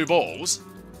by the blue balls.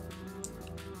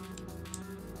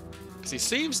 Because he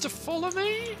seems to follow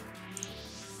me?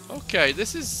 Okay,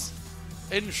 this is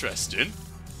interesting.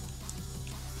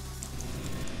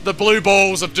 The blue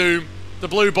balls of doom. The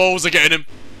blue balls are getting him.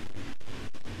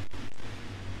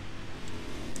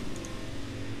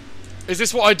 Is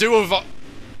this what I do with...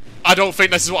 I don't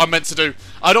think this is what I'm meant to do.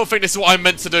 I don't think this is what I'm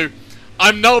meant to do.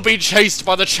 I'm now being chased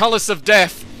by the chalice of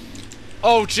death.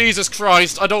 Oh, Jesus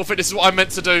Christ. I don't think this is what I'm meant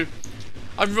to do.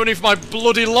 I'm running for my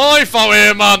bloody life out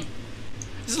here, man.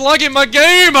 It's lagging my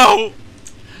game out.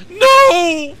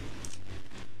 No!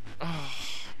 Oh.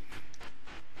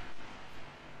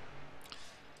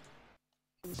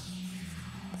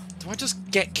 Do I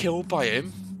just get killed by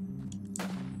him?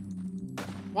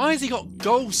 Why has he got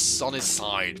ghosts on his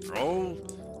side, bro?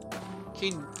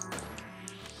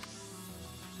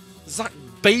 Zach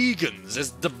Bagans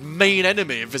is the main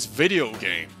enemy of this video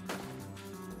game.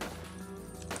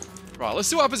 Right, let's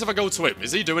see what happens if I go to him.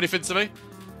 Is he doing anything to me?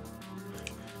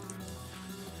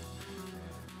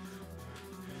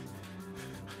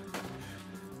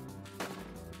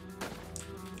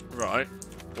 Right.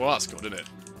 Well, that's good, isn't it?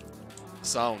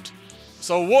 Sound.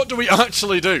 So what do we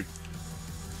actually do?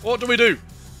 What do we do?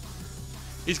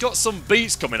 He's got some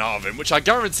beats coming out of him, which I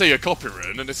guarantee are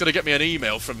copywritten, and it's going to get me an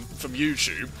email from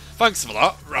YouTube. Thanks for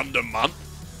that, random man.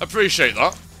 Appreciate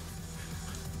that.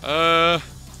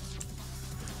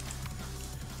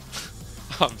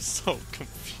 I'm so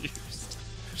confused.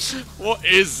 What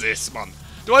is this, man?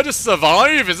 Do I just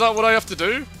survive? Is that what I have to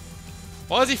do?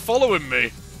 Why is he following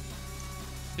me?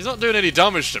 He's not doing any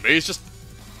damage to me, he's just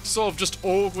sort of just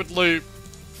awkwardly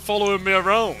following me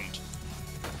around.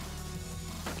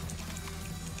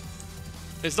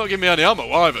 It's not giving me any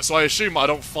ammo either, so I assume I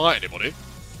don't fight anybody.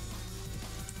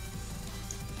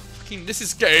 fucking...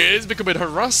 It's becoming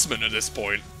harassment at this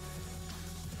point.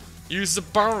 Use the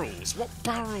barrels. What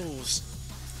barrels?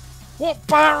 What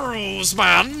barrels,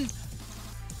 man?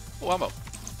 Oh, ammo.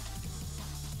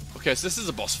 Okay, so this is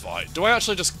a boss fight. Do I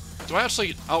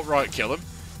actually outright kill him?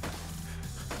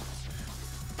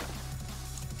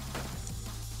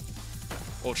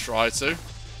 Or try to?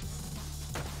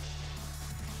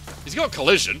 He's got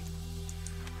collision.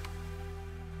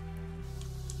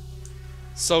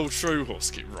 So true,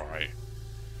 Husky. Right.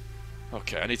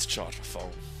 Okay, I need to charge my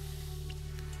phone.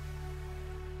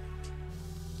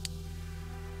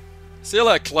 See you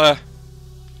later, Claire.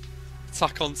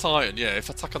 Attack on Titan. Yeah, if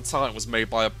Attack on Titan was made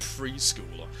by a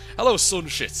preschooler. Hello,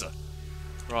 Sunshitter.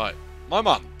 Right. My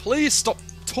man, please stop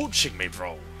touching me,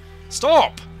 bro.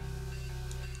 Stop!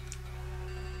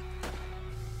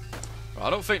 I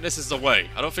don't think this is the way.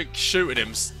 I don't think shooting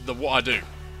him's what I do.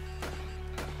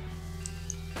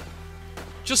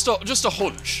 Just a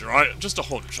hunch, right? Just a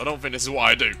hunch. I don't think this is what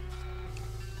I do.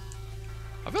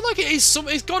 I feel like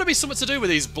it's got to be something to do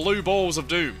with these blue balls of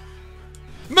doom.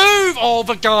 Move! Oh,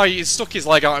 the guy, he stuck his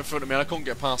leg out in front of me and I couldn't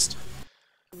get past.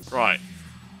 Right.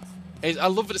 I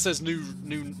love that it says new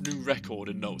record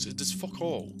and notes. It does fuck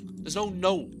all. There's no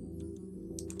note.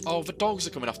 Oh, the dogs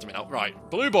are coming after me now. Right.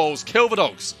 Blue balls, kill the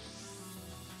dogs.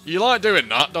 You like doing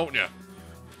that, don't you?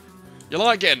 You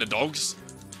like getting the dogs.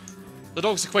 The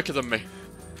dogs are quicker than me.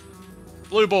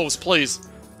 Blue balls, please.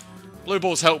 Blue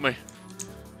balls, help me.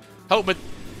 Help me.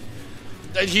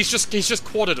 He's just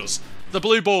quadded us. The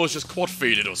blue ball has just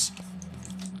quad-feeded us.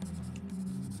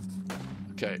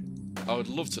 Okay. I would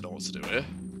love to know what to do here.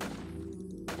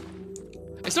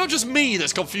 It's not just me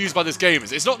that's confused by this game,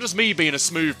 is it? It's not just me being a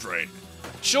smooth brain.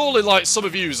 Surely, like, some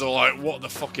of yous are like, what the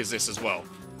fuck is this as well?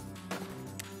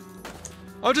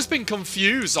 I've just been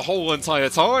confused the whole entire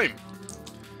time.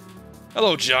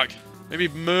 Hello, Jack. Maybe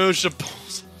merge the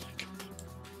balls.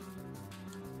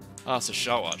 That's a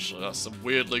shout, actually. That's a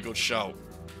weirdly good shout.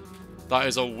 That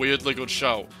is a weirdly good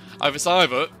shout. It's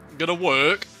either gonna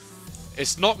work,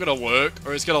 it's not gonna work,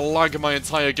 or it's gonna lag my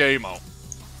entire game out.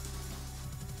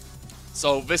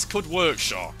 So, this could work,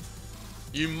 Shaw.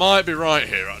 You might be right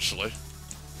here, actually.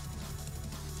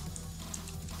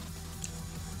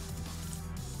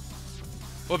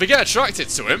 Well, if you get attracted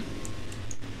to him...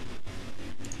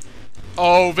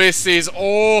 Oh, this is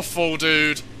awful,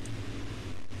 dude.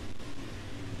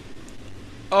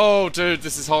 Oh, dude,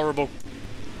 this is horrible.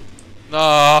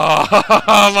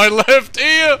 Ah, my left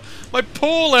ear! My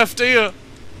poor left ear!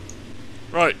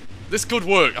 Right, this could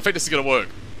work. I think this is gonna work.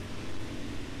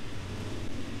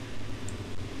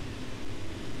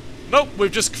 Nope,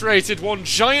 we've just created one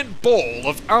giant ball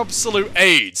of absolute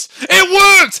AIDS.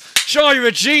 It worked! Shaw, you're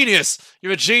a genius!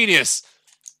 You're a genius.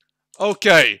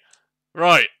 Okay.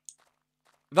 Right.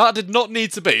 That did not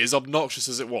need to be as obnoxious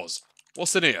as it was.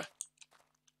 What's in here?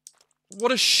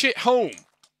 What a shit home.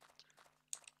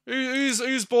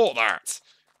 Who's bought that?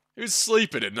 Who's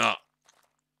sleeping in that?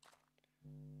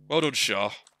 Well done,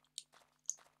 Shaw.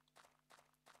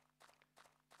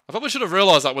 I probably should have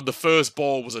realised that when the first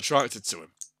ball was attracted to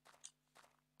him.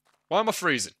 Why am I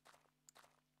freezing?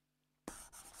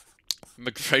 I'm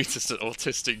the greatest at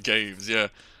autistic games, yeah.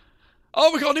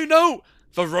 Oh, we got a new note!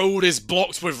 The road is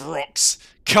blocked with rocks.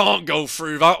 Can't go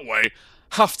through that way.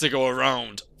 Have to go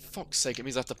around. Fuck's sake, it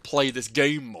means I have to play this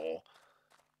game more.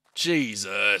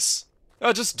 Jesus.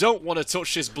 I just don't want to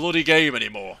touch this bloody game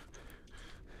anymore.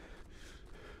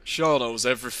 Shaw knows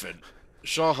everything.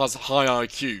 Shaw has high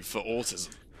IQ for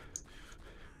autism.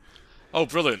 Oh,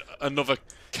 brilliant. Another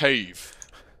cave.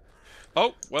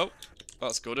 Oh, well,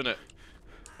 that's good, isn't it?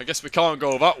 I guess we can't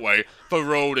go that way. The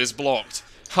road is blocked.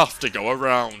 Have to go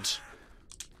around.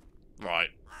 Right.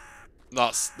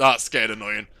 That's getting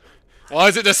annoying. Why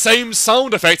is it the same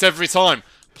sound effect every time?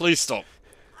 Please stop.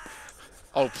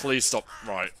 Oh, please stop.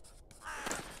 Right.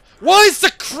 Why is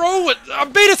the crow...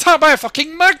 I'm being attacked by a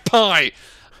fucking magpie!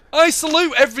 I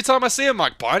salute every time I see a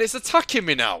magpie and it's attacking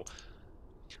me now.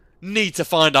 Need to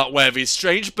find out where these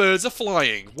strange birds are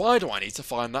flying. Why do I need to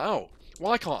find that out?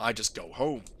 Why can't I just go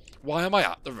home? Why am I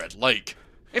at the Red Lake?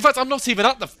 In fact, I'm not even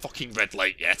at the fucking Red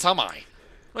Lake yet, am I?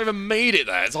 I've not even made it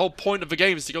there. It's the whole point of the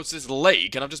game is to go to this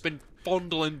lake, and I've just been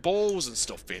fondling balls and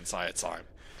stuff the entire time.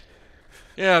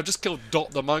 Yeah, I've just killed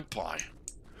Dot the magpie.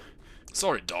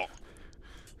 Sorry, Dot.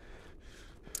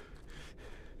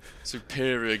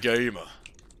 Superior gamer.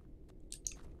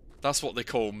 That's what they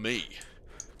call me.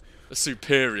 A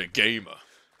superior gamer.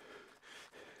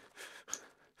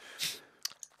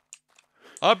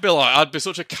 I'd be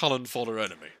such a cannon fodder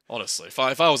enemy, honestly. If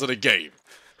I was in a game,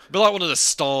 I'd be like one of the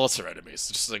starter enemies,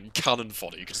 just a cannon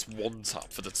fodder you can just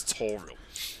one-tap for the tutorial.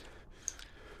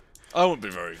 I wouldn't be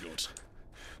very good.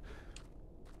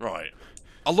 Right.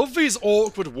 I love these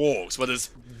awkward walks where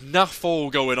there's naff all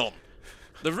going on.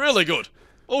 They're really good.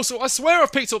 Also, I swear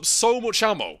I've picked up so much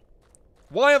ammo.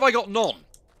 Why have I got none?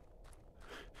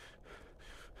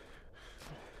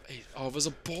 Oh, there's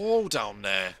a ball down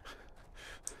there.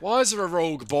 Why is there a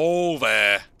rogue ball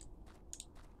there?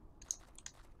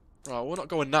 Right, we're not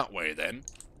going that way then.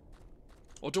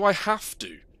 Or do I have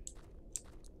to?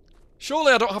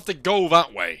 Surely I don't have to go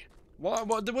that way. Why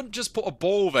they wouldn't just put a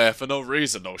ball there for no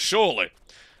reason, though, surely.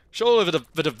 Surely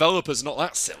the developer's not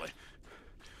that silly.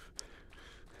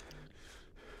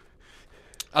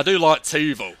 I do like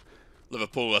TiVo,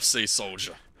 Liverpool FC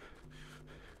soldier.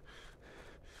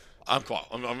 I'm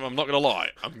not gonna lie,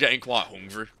 I'm getting quite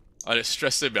hungry. And it's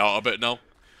stressing me out a bit now.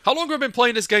 How long have I been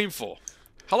playing this game for?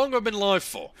 How long have I been live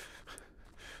for?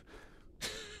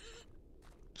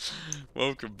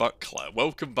 Welcome back, Claire.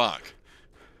 Welcome back.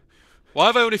 Why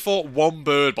have I only fought one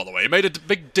bird, by the way? He made a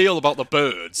big deal about the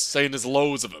birds, saying there's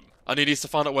loads of them. And he needs to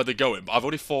find out where they're going, but I've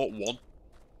only fought one.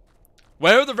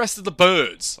 Where are the rest of the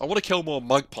birds? I want to kill more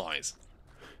magpies.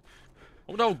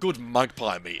 I wonder how good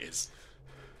magpie meat is.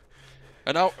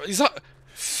 And now, is that...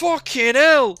 Fucking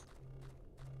hell!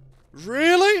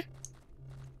 Really?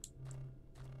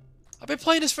 I've been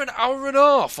playing this for an hour and a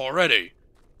half already.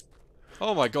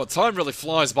 Oh my god, time really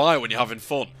flies by when you're having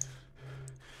fun.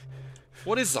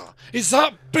 What is that? Is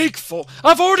that Bigfoot?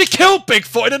 I've already killed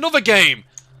Bigfoot in another game!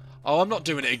 Oh, I'm not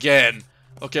doing it again.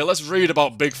 Okay, let's read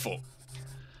about Bigfoot.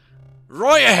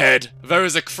 Right ahead, there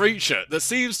is a creature that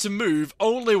seems to move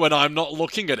only when I'm not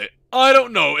looking at it. I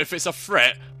don't know if it's a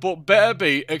threat, but better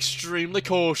be extremely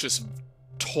cautious.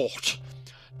 Tot.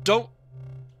 Don't...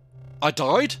 I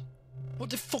died? What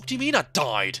the fuck do you mean I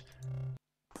died?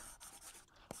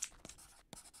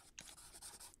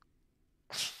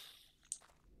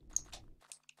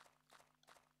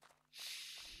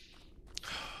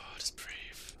 Just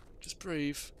breathe. Just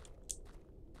breathe.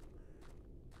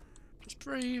 Just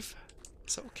breathe.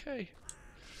 It's okay.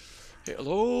 It'll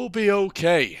all be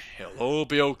okay. It'll all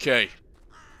be okay.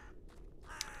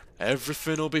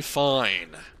 Everything'll be fine.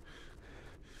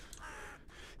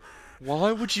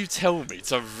 Why would you tell me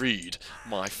to read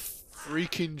my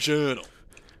freaking journal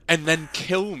and then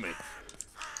kill me?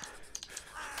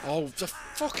 Oh, the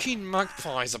fucking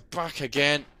magpies are back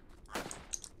again.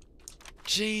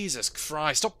 Jesus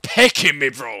Christ, stop pecking me,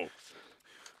 bro!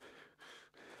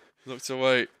 Looked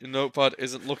away. Your notepad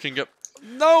isn't looking at...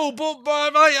 No, but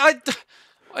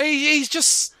he's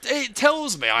just... It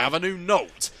tells me I have a new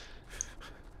note.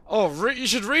 Oh, you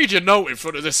should read your note in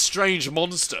front of this strange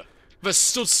monster. That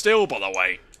stood still, by the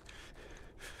way.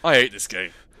 I hate this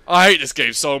game. I hate this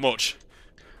game so much.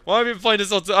 Why have you been playing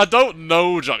this on... I don't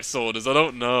know, Jack Saunders. I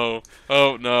don't know. I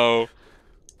don't know.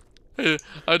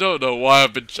 I don't know why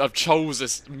I've chose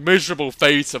this miserable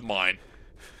fate of mine.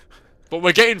 But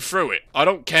we're getting through it. I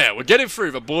don't care. We're getting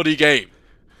through the bloody game.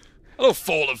 Hello,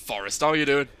 Fallen Forest. How are you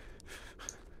doing?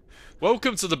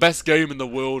 Welcome to the best game in the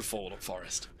world, Fallen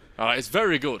Forest. Alright, it's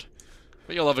very good. I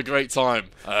think you'll have a great time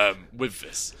with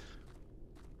this.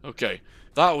 Okay,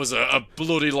 that was a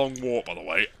bloody long walk, by the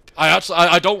way.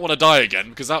 I don't want to die again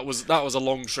because that was a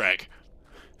long trek.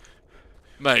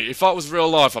 Mate, if that was real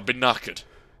life, I'd be knackered.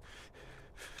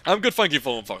 I'm good, thank you,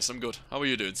 Fallen Forest. I'm good. How are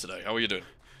you doing today? How are you doing?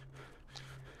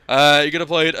 You're gonna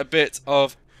play a bit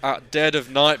of At Dead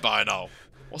of Night by now.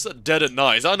 What's that, Dead of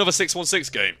Night? Is that another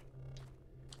 616 game?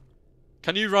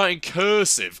 Can you write in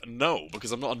cursive? No,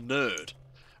 because I'm not a nerd.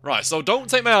 Right, so don't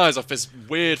take my eyes off this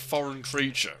weird foreign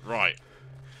creature. Right.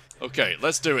 Okay,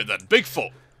 let's do it then.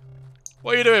 Bigfoot.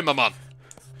 What are you doing, my man?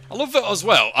 I love it as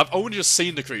well. I've only just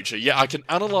seen the creature, yet I can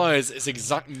analyse its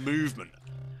exact movement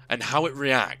and how it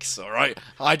reacts, alright?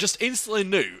 I just instantly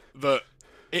knew that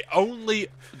it only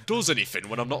does anything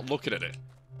when I'm not looking at it.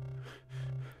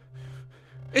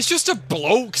 It's just a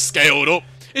bloke scaled up.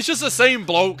 It's just the same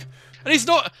bloke. And he's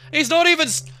not even...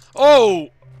 Oh!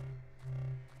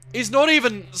 He's not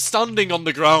even standing on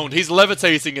the ground. He's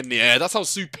levitating in the air. That's how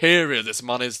superior this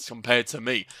man is compared to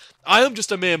me. I am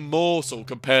just a mere mortal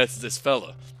compared to this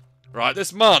fella. Right,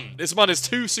 this man is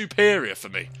too superior for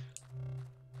me.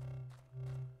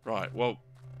 Right, well,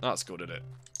 that's good, isn't it?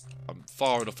 I'm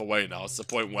far enough away now. It's the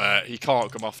point where he can't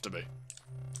come after me.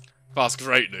 That's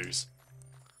great news.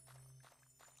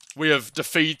 We have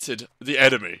defeated the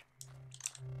enemy.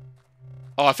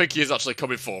 Oh, I think he is actually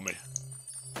coming for me.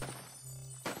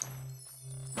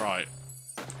 Right.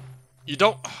 You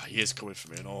don't... Oh, he is coming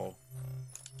for me and all.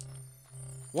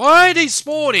 Why are they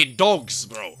spawning dogs,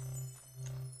 bro?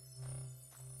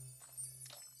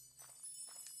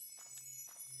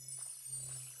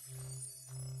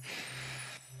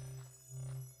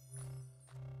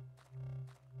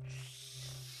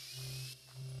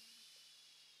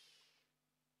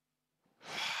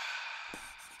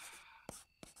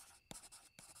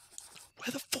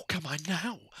 I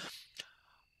now?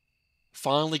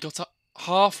 Finally got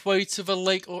halfway to the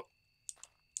lake, or...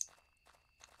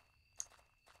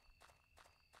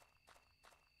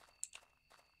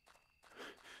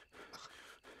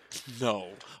 No.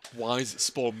 Why is it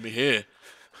spawned me here?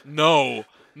 No.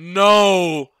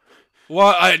 No.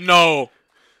 Why? No.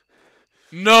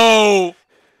 No.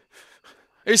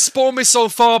 It spawned me so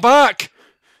far back.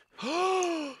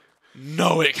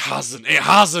 No, it hasn't. It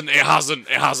hasn't. It hasn't.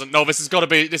 It hasn't. No, this has got to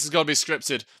be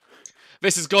scripted.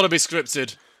 This has got to be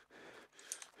scripted.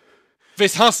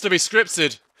 This has to be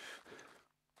scripted.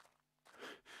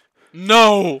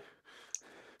 No.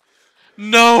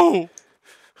 No.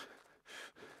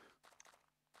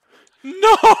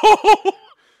 No.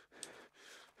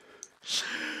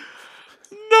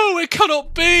 No, it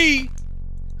cannot be.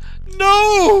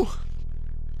 No.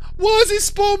 Why has it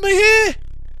spawned me here?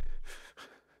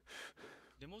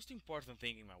 The most important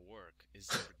thing in my work is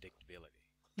the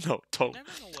predictability. No, don't. You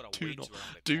never know what Do awaits not. you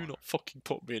around the Do corner. not fucking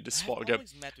put me in this I spot have again.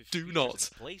 always met with Do creatures not.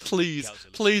 and places Please. that cause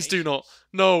Please do not.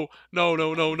 hallucinations. No. No,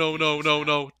 no, no, no, no, no,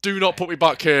 no. Do not put me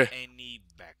back here. Any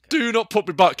backup. Do not put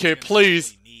me back here, Even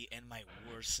please. only me and my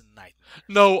worst nightmare.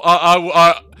 No,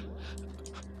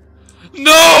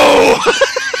 No!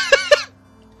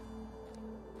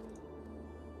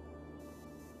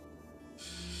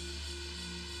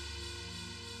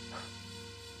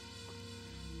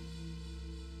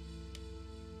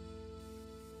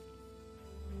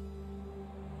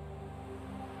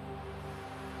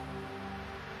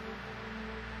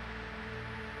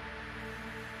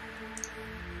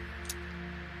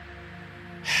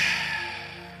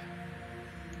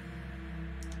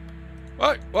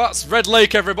 Right, well, that's Red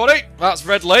Lake, everybody. That's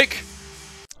Red Lake.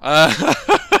 That's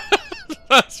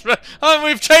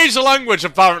we've changed the language,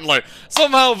 apparently.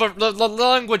 Somehow the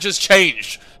language has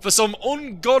changed. For some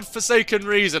ungodforsaken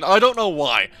reason. I don't know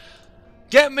why.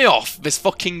 Get me off this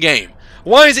fucking game.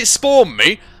 Why has it spawned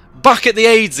me back at the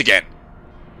AIDS again?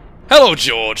 Hello,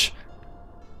 George.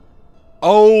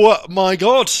 Oh, my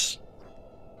God.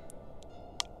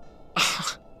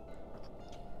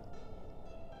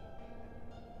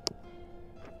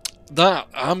 That,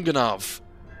 I'm gonna have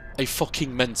a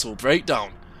fucking mental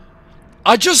breakdown.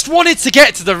 I just wanted to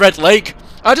get to the Red Lake.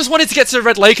 I just wanted to get to the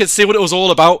Red Lake and see what it was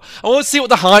all about. I wanted to see what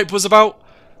the hype was about.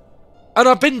 And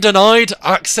I've been denied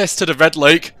access to the Red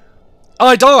Lake.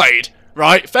 I died,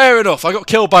 right? Fair enough, I got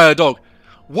killed by a dog.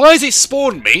 Why has it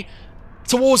spawned me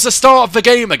towards the start of the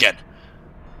game again?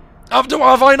 Am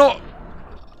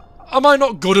I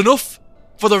not good enough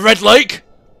for the Red Lake?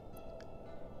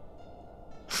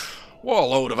 What a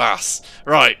load of ass.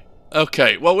 Right,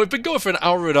 okay, well, we've been going for an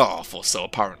hour and a half or so,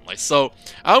 apparently, so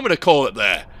I'm going to call it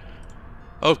there.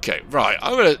 Okay, right,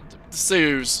 I'm going to see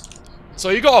who's... So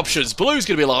you got options. Blue's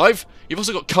going to be live. You've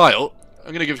also got Kyle. I'm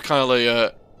going to give Kyle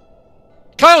a...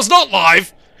 Kyle's not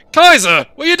live! Kaiser,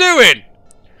 what are you doing?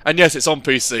 And yes, it's on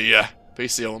PC, yeah.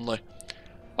 PC only.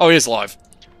 Oh, he is live.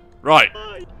 Right.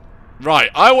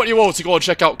 Right, I want you all to go and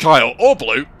check out Kyle, or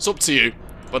Blue, it's up to you.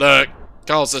 But,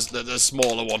 Kyle's the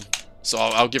smaller one. So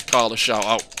I'll give Kyle a shout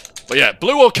out. But yeah,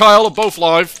 Blue or Kyle are both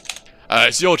live.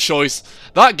 It's your choice.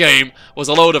 That game was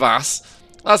a load of ass.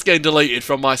 That's getting deleted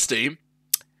from my Steam.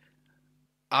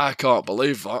 I can't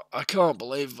believe that. I can't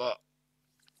believe that.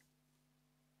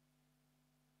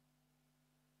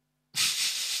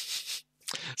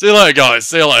 See you later, guys.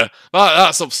 See you later.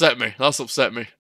 That's upset me. That's upset me.